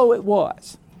 So it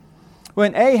was,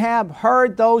 when Ahab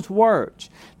heard those words,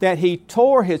 that he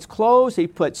tore his clothes, he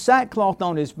put sackcloth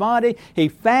on his body, he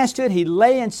fasted, he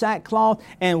lay in sackcloth,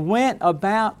 and went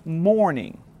about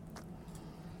mourning.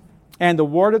 And the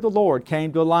word of the Lord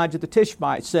came to Elijah the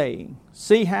Tishbite, saying,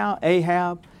 see how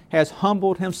Ahab has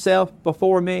humbled himself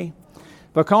before me?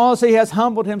 Because he has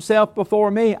humbled himself before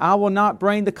me, I will not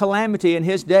bring the calamity in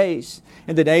his days.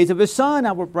 In the days of his son,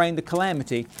 I will bring the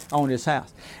calamity on his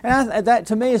house. And that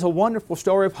to me is a wonderful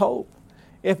story of hope.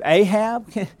 If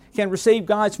Ahab can receive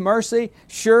God's mercy,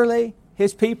 surely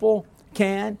his people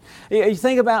can. You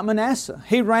think about Manasseh.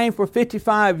 He reigned for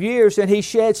 55 years, and he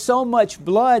shed so much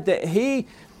blood that he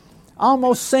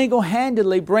almost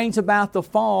single-handedly brings about the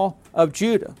fall of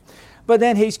Judah. But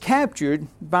then he's captured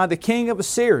by the king of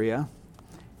Assyria,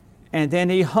 and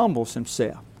then he humbles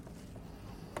himself.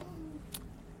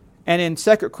 And in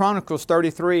 2 Chronicles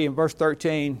 33 and verse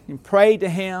 13, he prayed to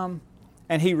him,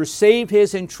 and he received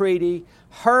his entreaty,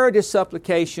 heard his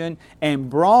supplication,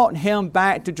 and brought him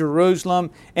back to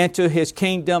Jerusalem and to his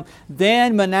kingdom.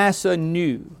 Then Manasseh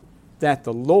knew that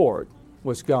the Lord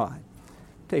was God.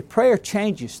 Okay, prayer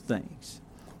changes things.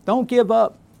 Don't give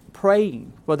up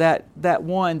praying for that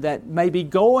one that may be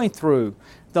going through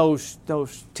those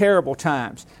terrible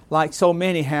times like so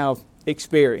many have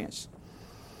experienced.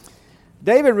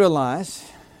 David realized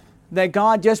that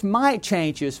God just might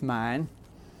change His mind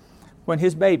when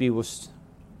his baby was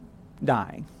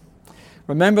dying.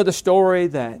 Remember the story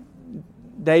that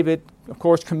David, of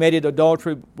course, committed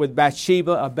adultery with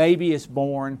Bathsheba. A baby is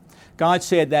born. God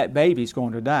said that baby's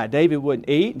going to die. David wouldn't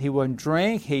eat, he wouldn't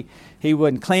drink, he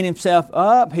wouldn't clean himself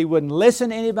up, he wouldn't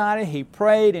listen to anybody. He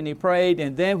prayed,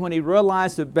 and then when he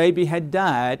realized the baby had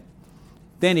died,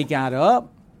 then he got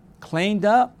up, cleaned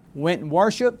up, went and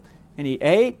worshiped, and he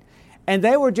ate, and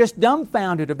they were just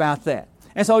dumbfounded about that.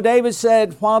 And so David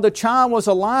said, while the child was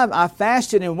alive, I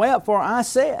fasted and wept, for I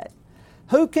said,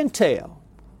 who can tell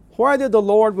whether the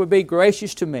Lord would be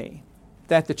gracious to me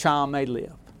that the child may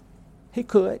live? He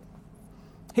could.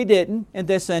 He didn't in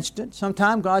this instance.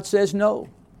 Sometimes God says no.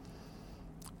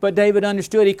 But David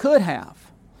understood He could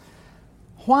have.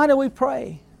 Why do we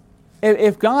pray?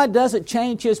 If God doesn't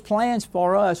change His plans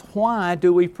for us, why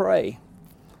do we pray?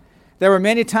 There were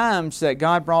many times that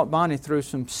God brought Bonnie through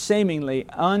some seemingly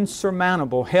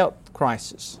unsurmountable health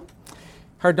crisis.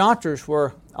 Her doctors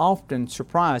were often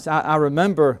surprised. I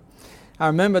remember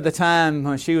the time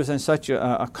when she was in such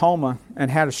a coma and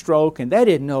had a stroke, and they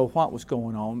didn't know what was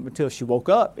going on until she woke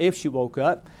up, if she woke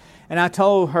up. And I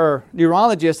told her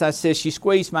neurologist, I said, she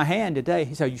squeezed my hand today.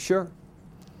 He said, are you sure?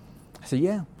 I said,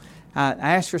 yeah. I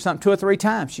asked her something 2 or 3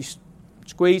 times. She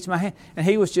squeezed my hand. And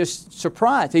he was just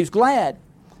surprised. He was glad,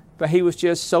 but he was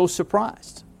just so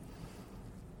surprised.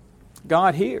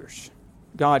 God hears.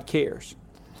 God cares.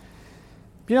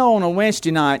 You know, on a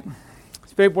Wednesday night,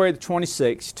 it's February the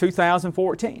 26th,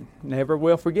 2014. Never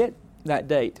will forget that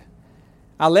date.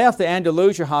 I left the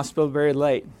Andalusia Hospital very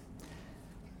late.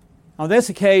 On this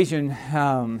occasion,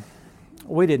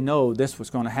 we didn't know this was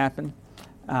going to happen.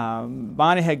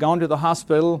 Bonnie had gone to the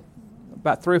hospital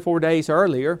about 3 or 4 days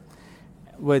earlier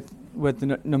with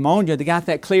pneumonia. They got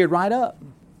that cleared right up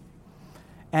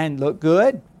and looked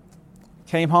good.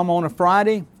 Came home on a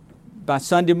Friday. By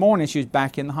Sunday morning, she was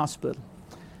back in the hospital.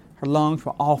 Her lungs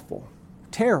were awful,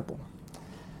 terrible.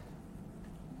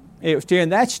 It was during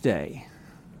that stay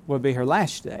would be her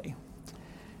last day.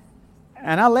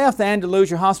 And I left the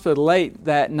Andalusia Hospital late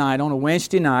that night on a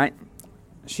Wednesday night.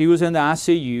 She was in the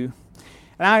ICU.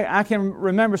 And I can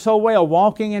remember so well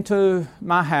walking into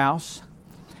my house.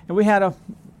 And we had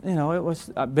it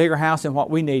was a bigger house than what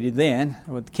we needed then.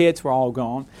 The kids were all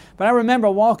gone. But I remember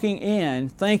walking in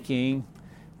thinking,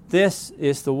 this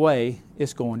is the way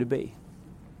it's going to be.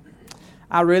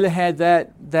 I really had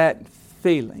that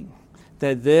feeling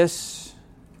that this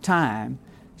time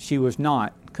she was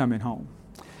not coming home.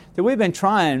 That we've been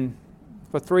trying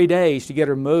for 3 days to get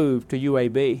her moved to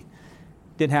UAB.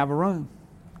 Didn't have a room.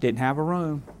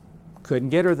 Couldn't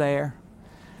get her there.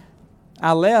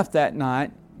 I left that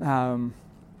night.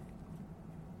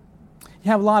 You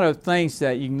have a lot of things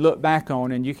that you can look back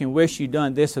on and you can wish you'd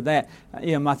done this or that.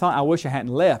 My thought, I wish I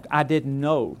hadn't left. I didn't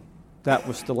know that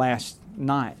was the last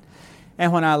night.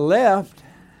 And when I left,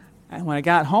 and when I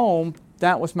got home,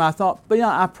 that was my thought. But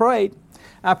I prayed.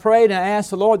 I prayed and I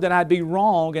asked the Lord that I'd be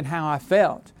wrong in how I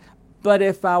felt. But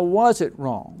if I wasn't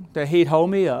wrong, that He'd hold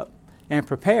me up and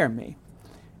prepare me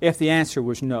if the answer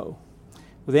was no.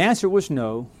 Well, the answer was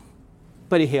no,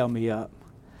 but He held me up.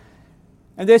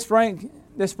 And this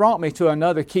brought me to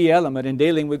another key element in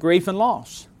dealing with grief and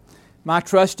loss. My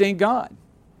trust in God.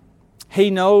 He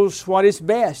knows what is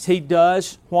best. He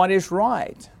does what is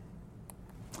right.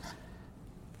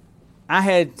 I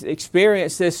had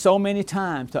experienced this so many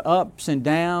times, the ups and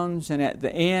downs, and at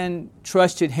the end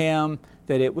trusted Him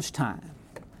that it was time.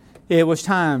 It was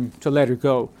time to let her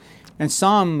go. In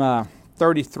Psalm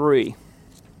 33,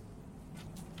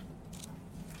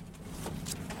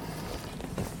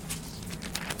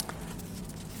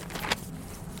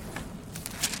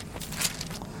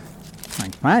 I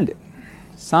can find it.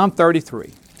 Psalm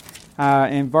 33,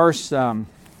 in verse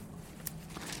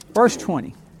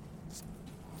 20.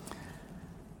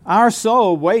 Our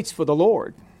soul waits for the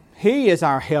Lord. He is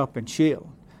our help and shield.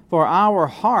 For our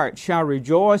heart shall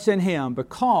rejoice in Him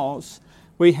because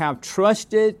we have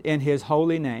trusted in His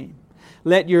holy name.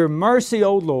 Let your mercy,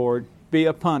 O Lord, be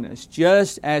upon us,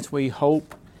 just as we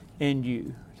hope in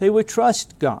you. See, we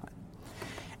trust God.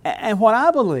 And what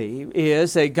I believe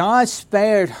is that God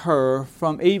spared her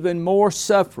from even more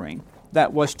suffering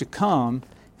that was to come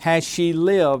had she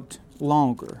lived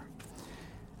longer.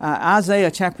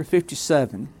 Isaiah chapter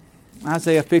 57.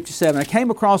 Isaiah 57. I came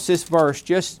across this verse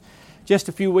just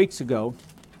a few weeks ago,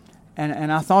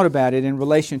 and I thought about it in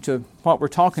relation to what we're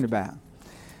talking about.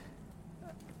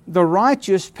 The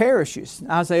righteous perishes.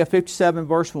 Isaiah 57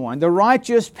 verse 1. The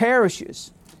righteous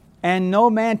perishes, and no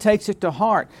man takes it to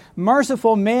heart.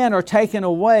 Merciful men are taken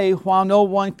away, while no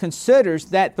one considers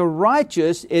that the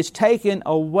righteous is taken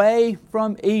away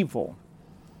from evil.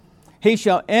 He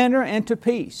shall enter into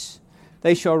peace.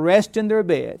 They shall rest in their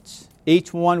beds,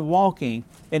 each one walking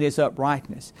in his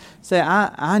uprightness. Say,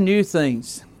 I knew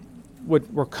things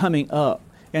were coming up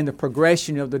in the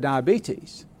progression of the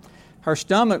diabetes. Her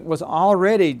stomach was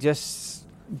already just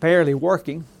barely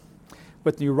working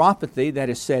with neuropathy that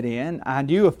is set in. I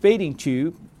knew a feeding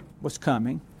tube was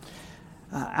coming.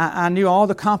 I knew all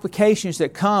the complications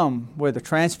that come with a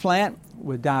transplant,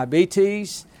 with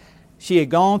diabetes. She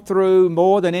had gone through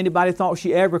more than anybody thought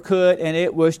she ever could, and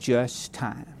it was just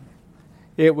time.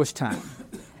 It was time.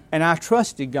 And I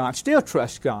trusted God, still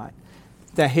trust God,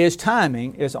 that His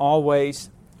timing is always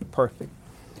perfect.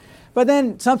 But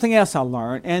then something else I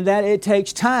learned, and that it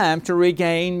takes time to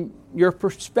regain your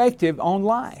perspective on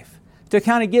life, to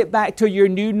kind of get back to your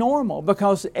new normal,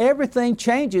 because everything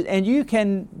changes and you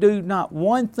can do not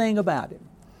one thing about it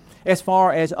as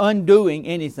far as undoing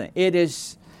anything.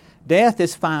 Death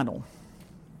is final.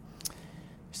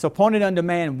 It's appointed unto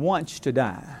man once to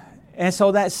die. And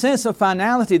so that sense of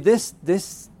finality, this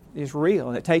is real.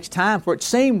 And it takes time for it to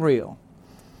seem real.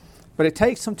 But it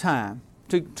takes some time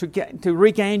to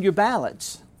regain your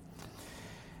balance.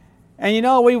 And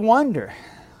we wonder,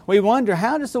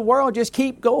 how does the world just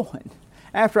keep going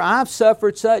after I've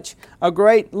suffered such a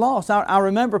great loss? I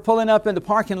remember pulling up in the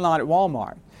parking lot at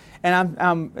Walmart,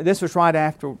 and this was right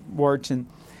afterwards,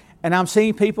 and I'm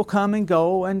seeing people come and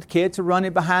go, and kids are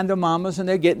running behind their mamas, and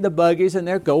they're getting the buggies, and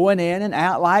they're going in and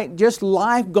out like just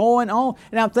life going on.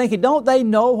 And I'm thinking, don't they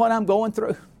know what I'm going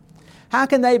through? How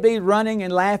can they be running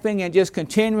and laughing and just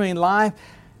continuing life?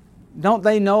 Don't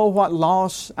they know what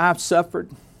loss I've suffered?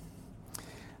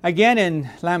 Again in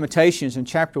Lamentations in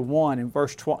chapter 1 in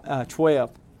verse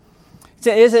 12. It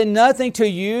says, is it nothing to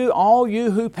you, all you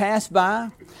who pass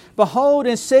by? Behold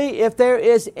and see if there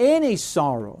is any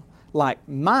sorrow like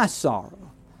my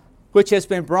sorrow, which has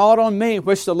been brought on me,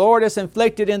 which the Lord has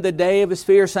inflicted in the day of His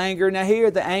fierce anger. Now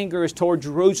here the anger is toward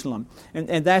Jerusalem,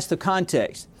 and that's the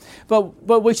context.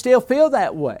 But we still feel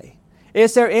that way.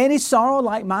 Is there any sorrow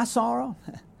like my sorrow?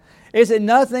 Is it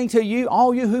nothing to you,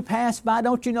 all you who pass by?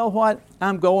 Don't you know what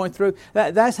I'm going through?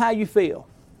 That's how you feel.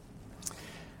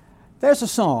 There's a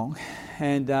song,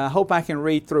 and I hope I can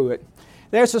read through it.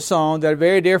 There's a song that a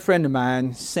very dear friend of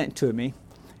mine sent to me.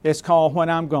 It's called When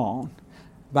I'm Gone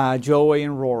by Joey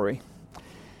and Rory.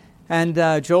 And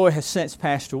Joey has since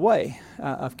passed away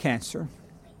of cancer.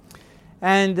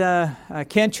 And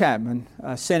Ken Chapman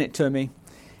sent it to me.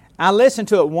 I listened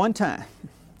to it one time.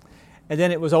 And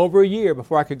then it was over a year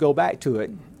before I could go back to it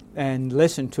and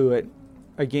listen to it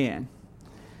again.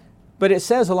 But it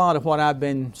says a lot of what I've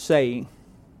been saying.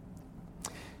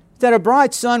 That a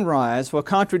bright sunrise will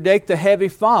contradict the heavy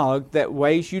fog that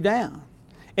weighs you down.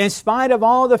 In spite of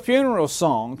all the funeral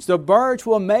songs, the birds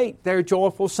will make their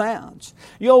joyful sounds.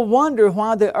 You'll wonder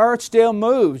why the earth still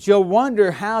moves. You'll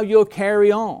wonder how you'll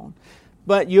carry on.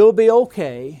 But you'll be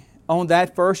okay on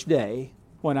that first day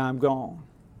when I'm gone.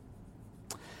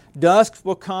 Dusk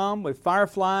will come with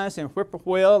fireflies and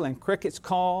whippoorwill and crickets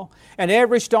call, and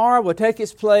every star will take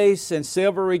its place in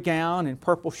silvery gown and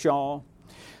purple shawl.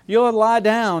 You'll lie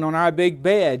down on our big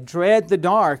bed, dread the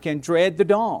dark and dread the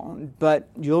dawn, but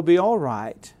you'll be all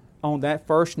right on that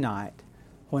first night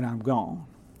when I'm gone.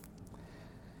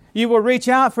 You will reach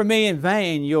out for me in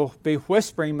vain. You'll be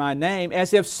whispering my name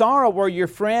as if sorrow were your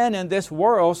friend in this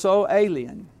world so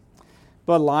alien.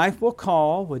 But life will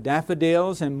call with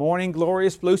daffodils and morning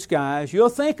glorious blue skies. You'll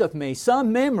think of me,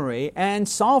 some memory, and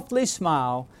softly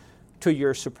smile to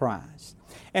your surprise.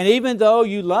 And even though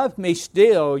you love me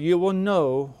still, you will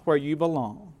know where you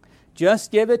belong.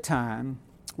 Just give it time.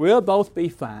 We'll both be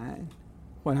fine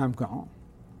when I'm gone.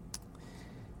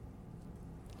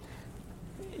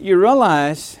 You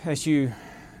realize, as you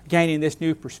gaining this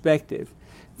new perspective,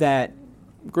 that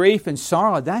grief and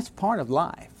sorrow, that's part of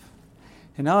life.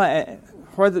 You know,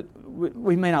 whether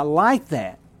we may not like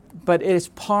that, but it is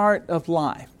part of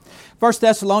life. 1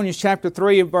 Thessalonians chapter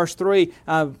 3 and verse 3,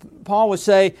 Paul would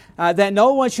say that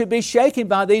no one should be shaken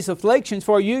by these afflictions,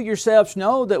 for you yourselves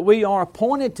know that we are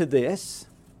appointed to this.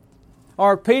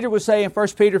 Or Peter would say in 1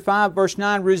 Peter 5 verse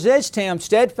 9, resist him,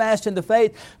 steadfast in the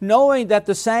faith, knowing that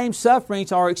the same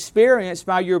sufferings are experienced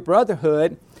by your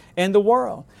brotherhood in the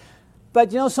world.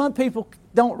 But you know, some people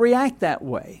don't react that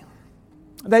way.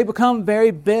 They become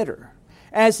very bitter,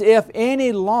 as if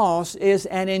any loss is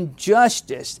an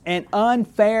injustice, an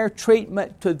unfair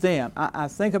treatment to them. I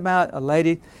think about a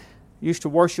lady used to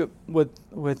worship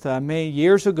with me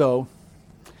years ago,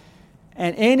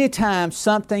 and any time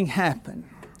something happened,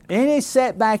 any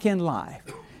setback in life,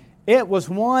 it was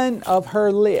one of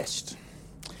her list.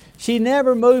 She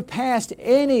never moved past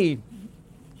anything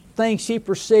she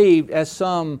perceived as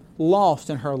some loss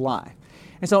in her life.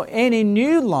 And so any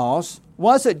new loss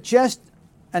wasn't just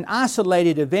an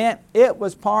isolated event, it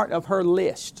was part of her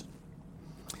list.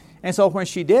 And so when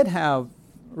she did have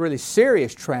really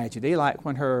serious tragedy, like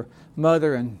when her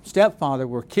mother and stepfather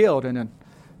were killed in an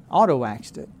auto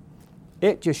accident,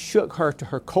 it just shook her to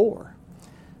her core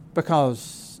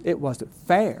because it wasn't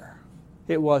fair.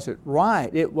 It wasn't right.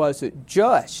 It wasn't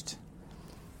just.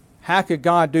 How could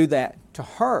God do that to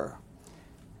her?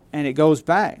 And it goes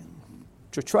back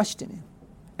to trusting Him.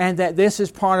 And that this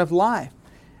is part of life.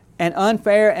 And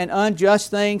unfair and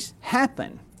unjust things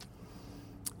happen.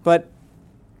 But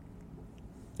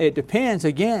it depends,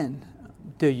 again,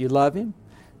 do you love Him?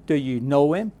 Do you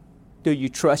know Him? Do you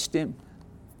trust Him?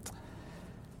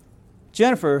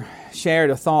 Jennifer shared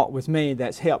a thought with me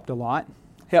that's helped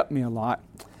me a lot.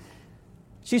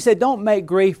 She said, don't make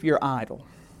grief your idol.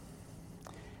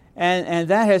 And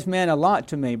that has meant a lot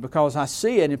to me because I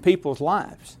see it in people's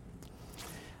lives.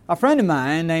 A friend of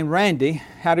mine named Randy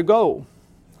had a goal.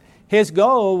 His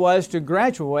goal was to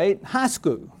graduate high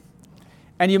school.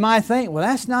 And you might think, well,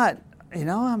 that's not,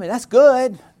 that's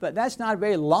good, but that's not a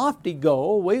very lofty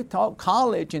goal. We talk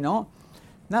college,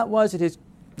 That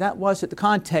wasn't the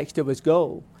context of his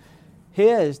goal.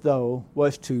 His, though,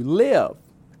 was to live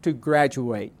to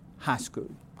graduate high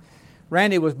school.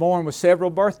 Randy was born with several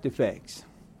birth defects.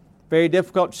 Very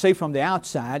difficult to see from the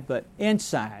outside, but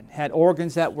inside had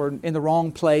organs that were in the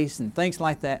wrong place and things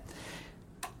like that.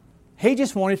 He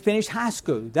just wanted to finish high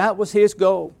school. That was his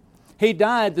goal. He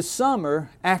died the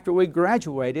summer after we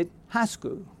graduated high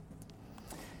school.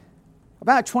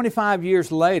 About 25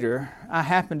 years later, I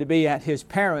happened to be at his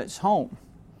parents' home.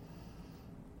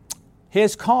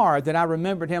 His car that I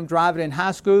remembered him driving in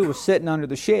high school was sitting under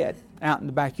the shed out in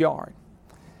the backyard.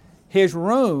 His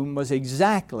room was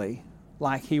exactly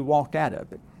like he walked out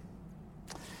of it.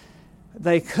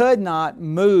 they could not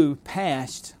move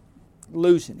past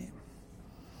losing him.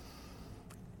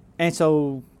 And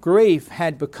so grief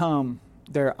had become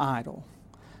their idol.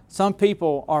 Some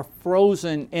people are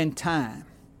frozen in time.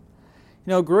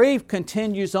 You know, grief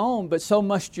continues on, but so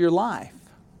must your life.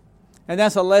 And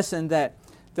that's a lesson that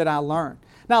I learned.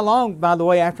 Not long, by the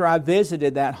way, after I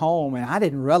visited that home, and I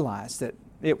didn't realize that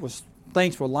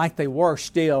things were like they were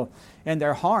still in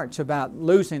their hearts about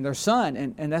losing their son,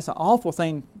 and that's an awful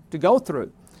thing to go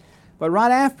through. But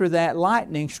right after that,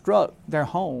 lightning struck their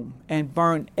home and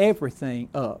burned everything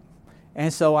up.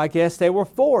 And so I guess they were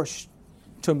forced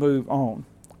to move on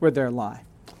with their life.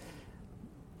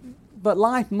 But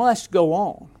life must go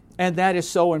on, and that is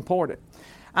so important.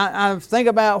 I think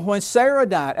about when Sarah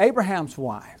died, Abraham's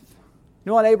wife. You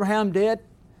know what Abraham did?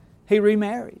 He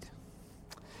remarried.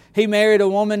 He married a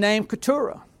woman named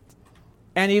Keturah,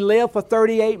 and he lived for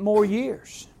 38 more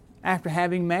years after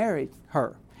having married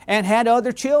her, and had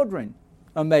other children,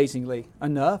 amazingly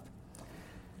enough.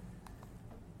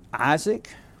 Isaac,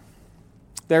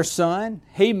 their son,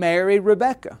 he married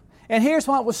Rebekah. And here's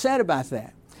what was said about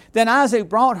that. Then Isaac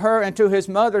brought her into his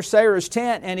mother Sarah's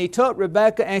tent, and he took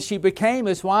Rebekah, and she became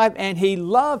his wife, and he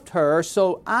loved her.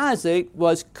 So Isaac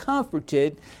was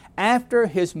comforted after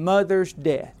his mother's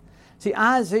death. See,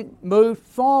 Isaac moved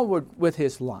forward with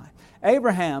his life.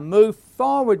 Abraham moved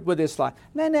forward with his life.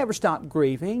 They never stopped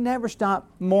grieving, never stopped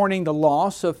mourning the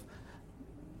loss of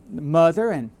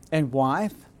mother and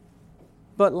wife,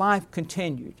 but life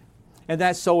continued. And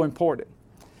that's so important.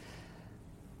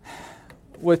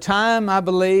 With time, I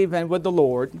believe, and with the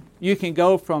Lord, you can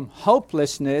go from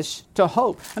hopelessness to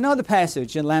hope. Another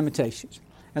passage in Lamentations.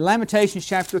 In Lamentations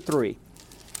chapter 3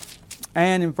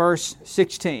 and in verse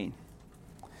 16.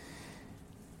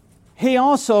 He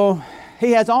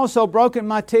has also broken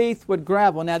my teeth with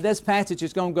gravel. Now this passage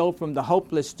is going to go from the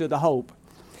hopeless to the hope.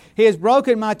 He has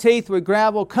broken my teeth with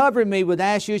gravel, covered me with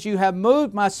ashes. You have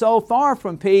moved my soul far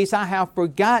from peace. I have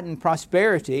forgotten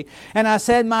prosperity. And I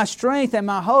said, my strength and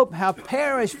my hope have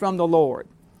perished from the Lord.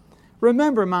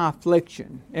 Remember my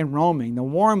affliction in roaming, the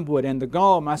wormwood and the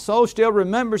gall. My soul still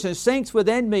remembers and sinks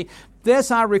within me.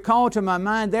 This I recall to my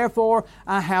mind. Therefore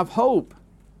I have hope.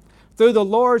 Through the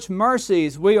Lord's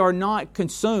mercies we are not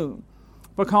consumed,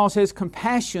 because His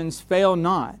compassions fail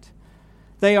not.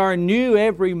 They are new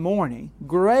every morning.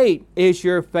 Great is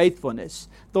your faithfulness.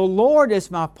 The Lord is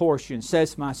my portion,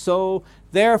 says my soul.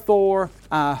 Therefore,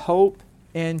 I hope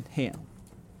in Him.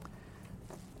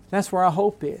 That's where our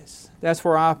hope is. That's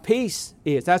where our peace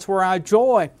is. That's where our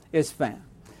joy is found.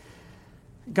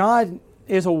 God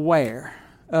is aware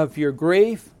of your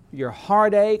grief, your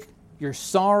heartache, your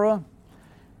sorrow.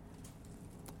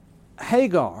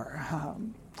 Hagar,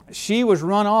 she was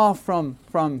run off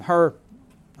from her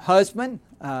husband.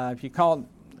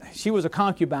 She was a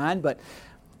concubine, but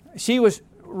she was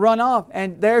run off,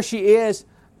 and there she is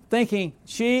thinking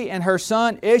she and her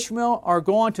son Ishmael are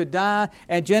going to die,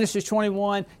 and Genesis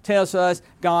 21 tells us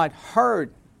God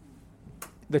heard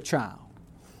the child,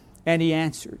 and He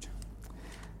answered.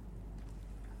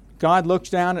 God looks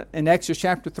down in Exodus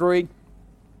chapter 3,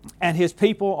 and His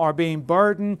people are being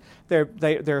burdened.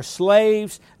 They're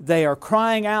slaves. They are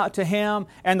crying out to Him.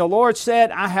 And the Lord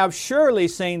said, I have surely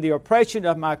seen the oppression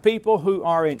of my people who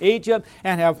are in Egypt,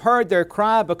 and have heard their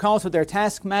cry because of their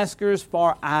taskmasters,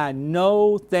 for I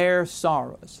know their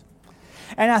sorrows.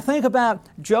 And I think about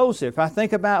Joseph. I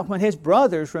think about when his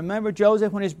brothers, remember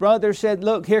Joseph, when his brothers said,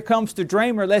 look, here comes the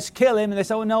dreamer, let's kill him. And they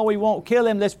said, oh no, we won't kill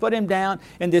him, let's put him down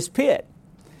in this pit.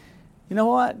 You know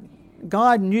what?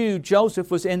 God knew Joseph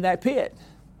was in that pit.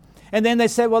 And then they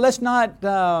said, well, let's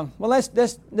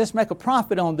make a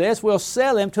profit on this. We'll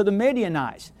sell him to the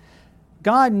Midianites.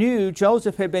 God knew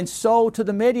Joseph had been sold to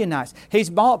the Midianites.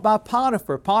 He's bought by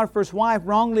Potiphar. Potiphar's wife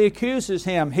wrongly accuses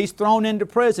him. He's thrown into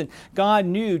prison. God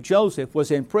knew Joseph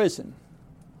was in prison.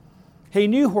 He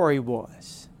knew where he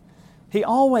was. He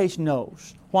always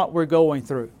knows what we're going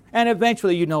through. And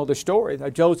eventually, you know the story,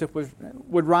 that Joseph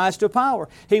would rise to power.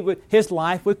 His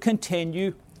life would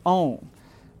continue on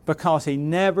because he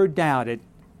never doubted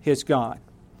his God.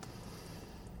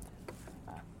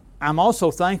 I'm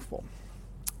also thankful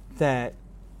that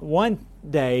one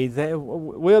day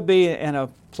we'll be in a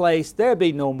place, there'll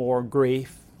be no more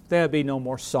grief, there'll be no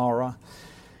more sorrow.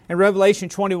 In Revelation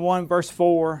 21 verse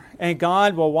 4, and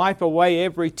God will wipe away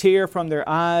every tear from their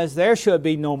eyes. There shall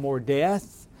be no more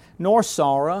death, nor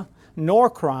sorrow, nor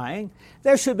crying.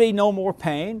 There should be no more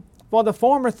pain, for the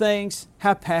former things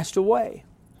have passed away.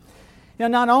 Now,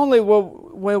 not only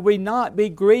will we not be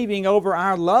grieving over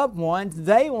our loved ones,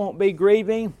 they won't be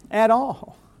grieving at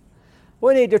all.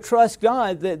 We need to trust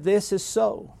God that this is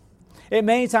so. It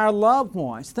means our loved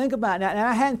ones. Think about that. And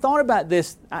I hadn't thought about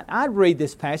this. I'd read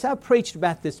this passage. I preached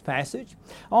about this passage.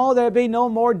 Oh, there'll be no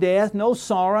more death, no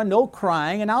sorrow, no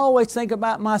crying. And I always think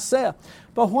about myself.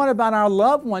 But what about our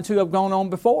loved ones who have gone on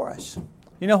before us?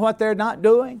 You know what they're not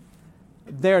doing?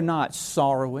 They're not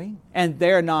sorrowing, and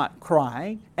they're not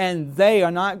crying, and they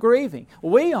are not grieving.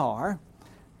 We are,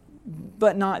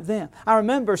 but not them. I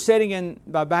remember sitting in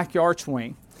my backyard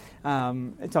swing.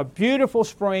 It's a beautiful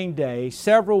spring day,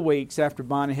 several weeks after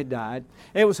Bonnie had died.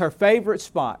 It was her favorite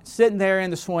spot, sitting there in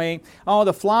the swing. All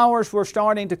the flowers were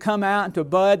starting to come out and to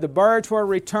bud. The birds were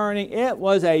returning. It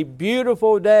was a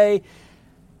beautiful day.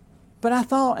 But I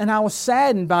thought, and I was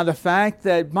saddened by the fact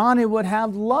that Bonnie would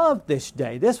have loved this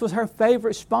day. This was her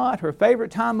favorite spot, her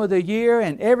favorite time of the year,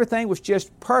 and everything was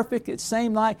just perfect, it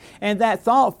seemed like. And that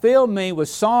thought filled me with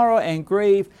sorrow and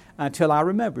grief until I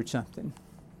remembered something.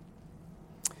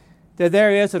 That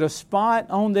there isn't a spot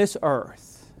on this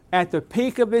earth at the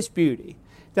peak of its beauty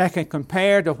that can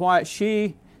compare to what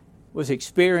she was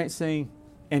experiencing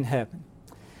in heaven.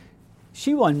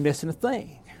 She wasn't missing a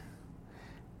thing.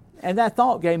 And that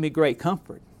thought gave me great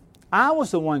comfort. I was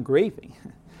the one grieving,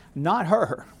 not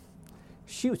her.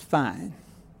 She was fine.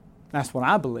 That's what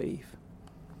I believe.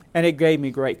 And it gave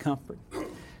me great comfort.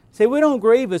 See, we don't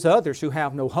grieve as others who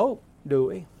have no hope, do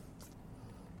we?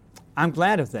 I'm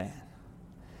glad of that.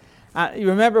 You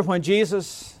remember when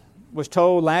Jesus was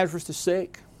told Lazarus is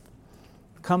sick?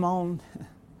 Come on.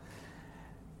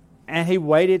 And he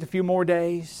waited a few more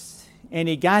days. And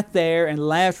he got there, and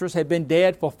Lazarus had been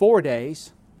dead for 4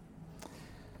 days.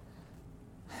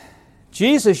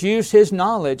 Jesus used His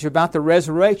knowledge about the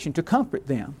resurrection to comfort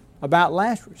them about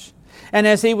Lazarus. And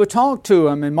as He would talk to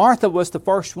him, and Martha was the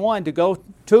first one to go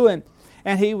to Him,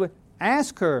 and He would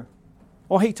ask her,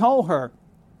 or He told her,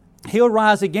 He'll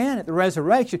rise again at the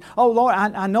resurrection. Oh, Lord,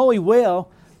 I know He will,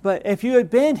 but if you had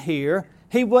been here,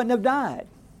 He wouldn't have died.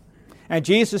 And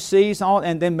Jesus sees all,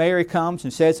 and then Mary comes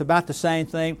and says about the same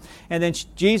thing. And then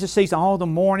Jesus sees all the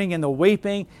mourning and the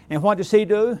weeping, and what does He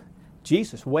do?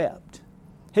 Jesus wept.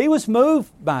 He was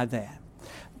moved by that.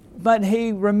 But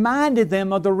He reminded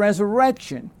them of the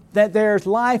resurrection, that there's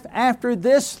life after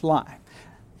this life.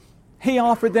 He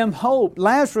offered them hope.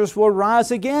 Lazarus will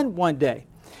rise again one day.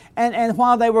 And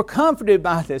while they were comforted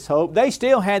by this hope, they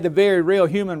still had the very real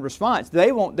human response.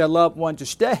 They want their loved one to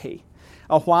stay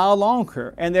a while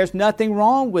longer. And there's nothing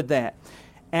wrong with that.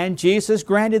 And Jesus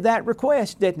granted that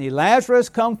request, didn't He? Lazarus,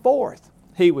 come forth,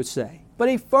 He would say. But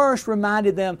He first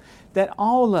reminded them that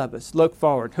all of us look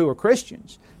forward, who are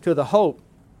Christians, to the hope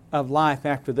of life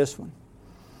after this one.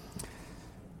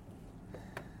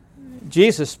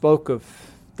 Jesus spoke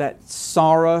of that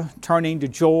sorrow turning to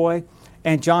joy.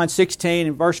 And John 16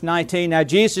 and verse 19, now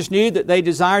Jesus knew that they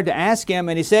desired to ask Him,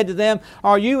 and He said to them,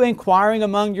 are you inquiring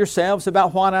among yourselves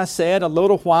about what I said? A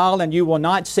little while and you will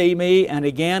not see me, and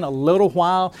again a little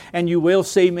while and you will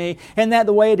see me. Isn't that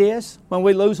the way it is when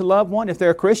we lose a loved one, if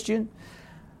they're a Christian?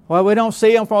 Well, we don't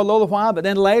see them for a little while, but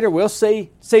then later we'll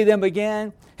see them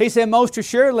again. He said, most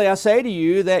assuredly I say to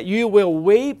you that you will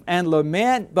weep and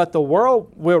lament, but the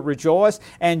world will rejoice,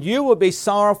 and you will be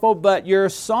sorrowful, but your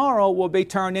sorrow will be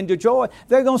turned into joy.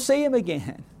 They're going to see Him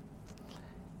again.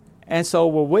 And so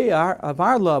will we of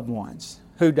our loved ones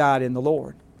who died in the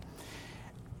Lord.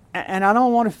 And I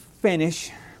don't want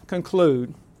to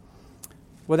conclude,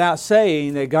 without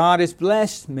saying that God has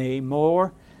blessed me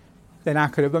more than I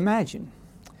could have imagined.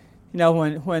 You know,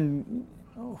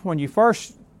 when you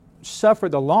first suffer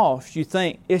the loss, you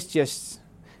think it's just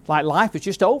like life is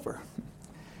just over.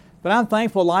 But I'm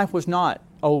thankful life was not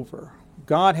over.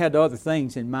 God had other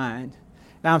things in mind,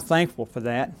 and I'm thankful for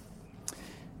that.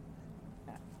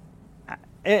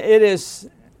 It is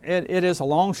a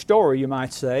long story, you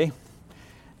might say,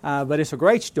 but it's a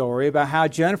great story about how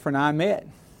Jennifer and I met.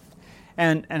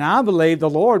 And I believe the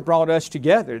Lord brought us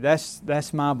together.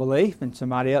 That's my belief, and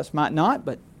somebody else might not,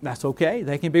 but that's okay.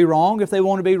 They can be wrong if they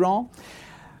want to be wrong.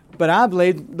 But I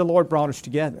believe the Lord brought us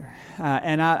together.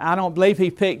 And I don't believe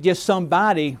He picked just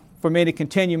somebody for me to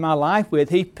continue my life with.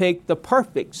 He picked the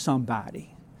perfect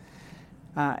somebody.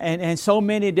 And in so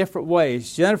many different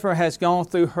ways. Jennifer has gone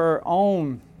through her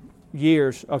own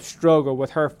years of struggle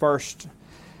with her first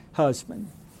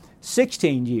husband.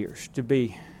 16 years to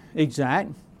be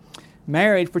exact.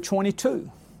 Married for 22.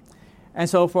 And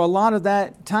so for a lot of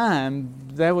that time,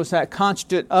 there was that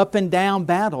constant up and down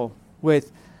battle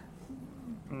with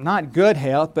not good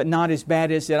health, but not as bad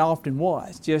as it often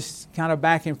was, just kind of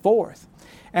back and forth.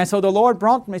 And so the Lord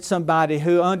brought me somebody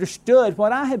who understood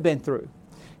what I had been through.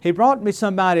 He brought me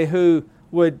somebody who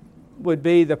would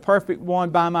be the perfect one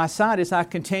by my side as I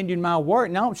continued my work.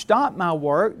 And I don't stop my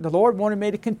work. The Lord wanted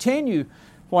me to continue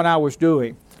what I was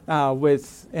doing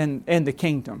in the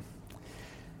kingdom.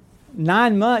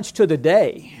 9 months to the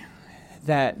day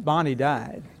that Bonnie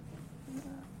died,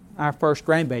 our first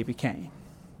grandbaby came.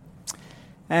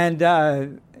 And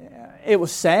it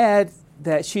was sad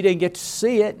that she didn't get to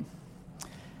see it,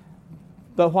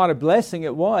 but what a blessing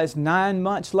it was 9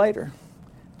 months later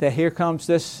that here comes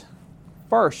this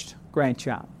first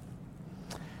grandchild.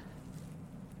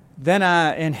 Then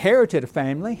I inherited a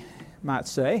family, might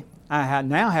say. I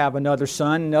now have another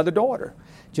son, another daughter.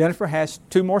 Jennifer has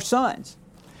 2 more sons.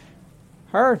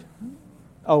 Her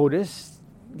oldest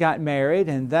got married,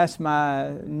 and that's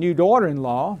my new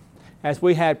daughter-in-law, as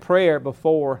we had prayer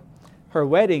before her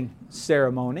wedding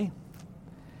ceremony.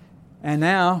 And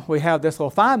now we have this little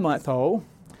 5-month-old,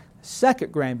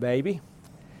 second grandbaby,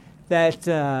 that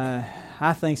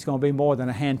I think is going to be more than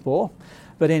a handful.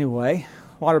 But anyway,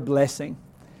 what a blessing.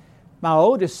 My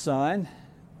oldest son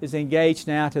is engaged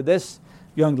now to this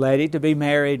young lady to be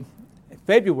married in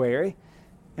February.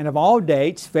 And of all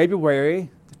dates, February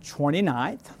the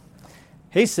 29th.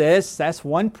 He says that's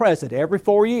one present every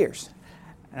 4 years.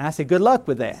 And I said, good luck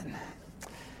with that.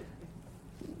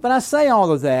 But I say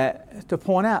all of that to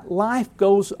point out life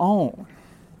goes on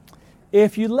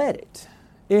if you let it.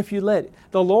 If you let it.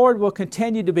 The Lord will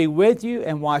continue to be with you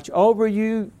and watch over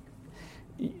you.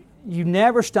 You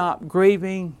never stop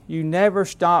grieving. You never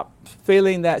stop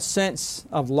feeling that sense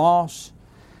of loss.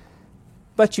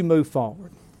 But you move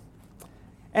forward.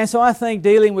 And so I think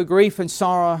dealing with grief and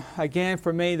sorrow, again,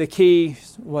 for me, the key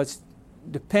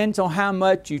depends on how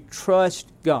much you trust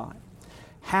God.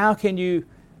 How can you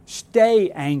stay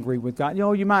angry with God? You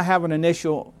know, you might have an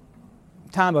initial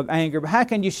time of anger, but how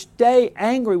can you stay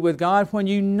angry with God when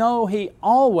you know He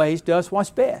always does what's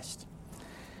best?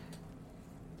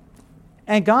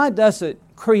 And God doesn't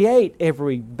create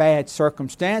every bad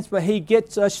circumstance, but He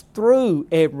gets us through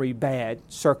every bad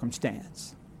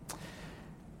circumstance.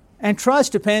 And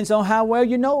trust depends on how well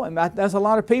you know Him. There's a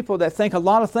lot of people that think a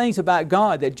lot of things about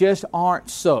God that just aren't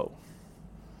so.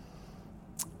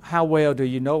 How well do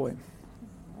you know Him?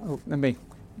 Let me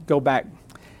go back.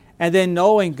 And then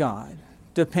knowing God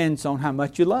depends on how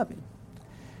much you love Him.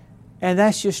 And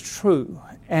that's just true.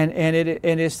 And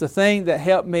it's the thing that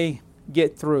helped me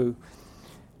get through.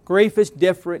 Grief is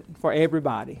different for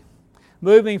everybody.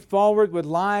 Moving forward with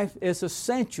life is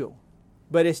essential,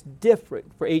 but it's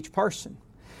different for each person.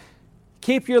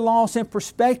 Keep your loss in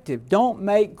perspective. Don't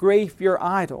make grief your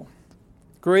idol.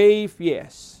 Grieve,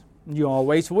 yes, you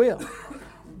always will,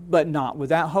 but not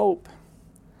without hope.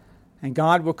 And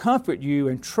God will comfort you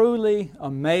in truly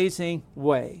amazing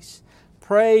ways.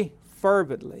 Pray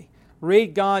fervently.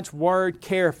 Read God's Word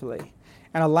carefully.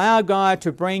 And allow God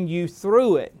to bring you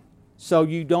through it so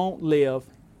you don't live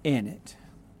in it.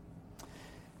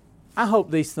 I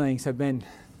hope these things have been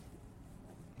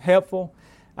helpful.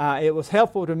 It was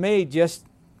helpful to me just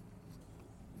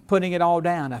putting it all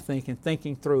down, I think, and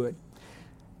thinking through it.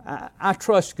 I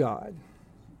trust God.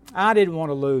 I didn't want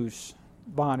to lose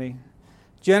Bonnie.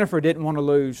 Jennifer didn't want to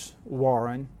lose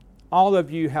Warren. All of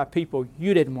you have people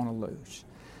you didn't want to lose.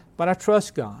 But I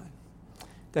trust God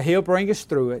that He'll bring us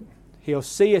through it. He'll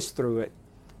see us through it.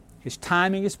 His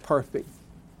timing is perfect.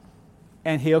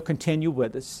 And He'll continue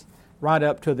with us right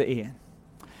up to the end.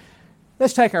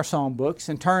 Let's take our songbooks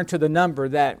and turn to the number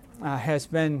that has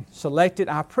been selected.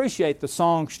 I appreciate the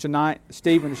songs tonight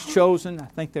Stephen has chosen. I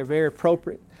think they're very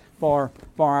appropriate for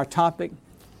our topic.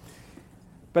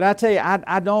 But I tell you,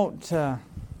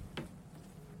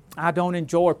 I don't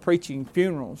enjoy preaching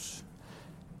funerals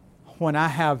when I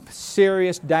have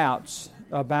serious doubts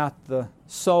about the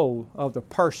soul of the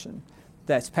person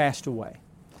that's passed away.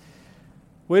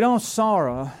 We don't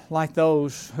sorrow like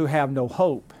those who have no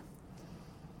hope.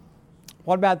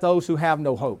 What about those who have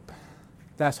no hope?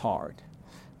 That's hard.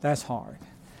 That's hard.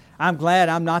 I'm glad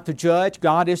I'm not the judge.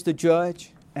 God is the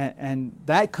judge. And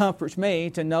that comforts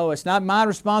me to know it's not my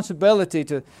responsibility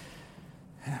to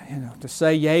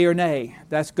say yea or nay.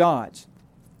 That's God's.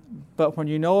 But when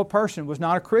you know a person was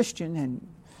not a Christian, and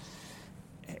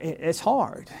it's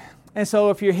hard. And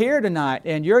so if you're here tonight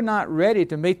and you're not ready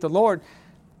to meet the Lord,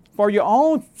 for your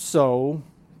own soul,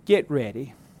 get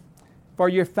ready. For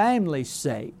your family's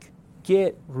sake,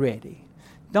 get ready.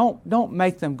 Don't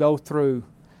make them go through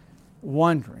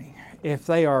wondering if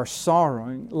they are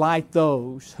sorrowing like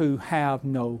those who have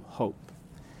no hope.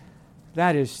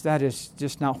 That is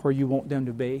just not where you want them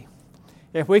to be.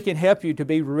 If we can help you to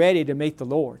be ready to meet the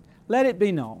Lord, let it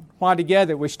be known. While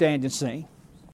together we stand and sing.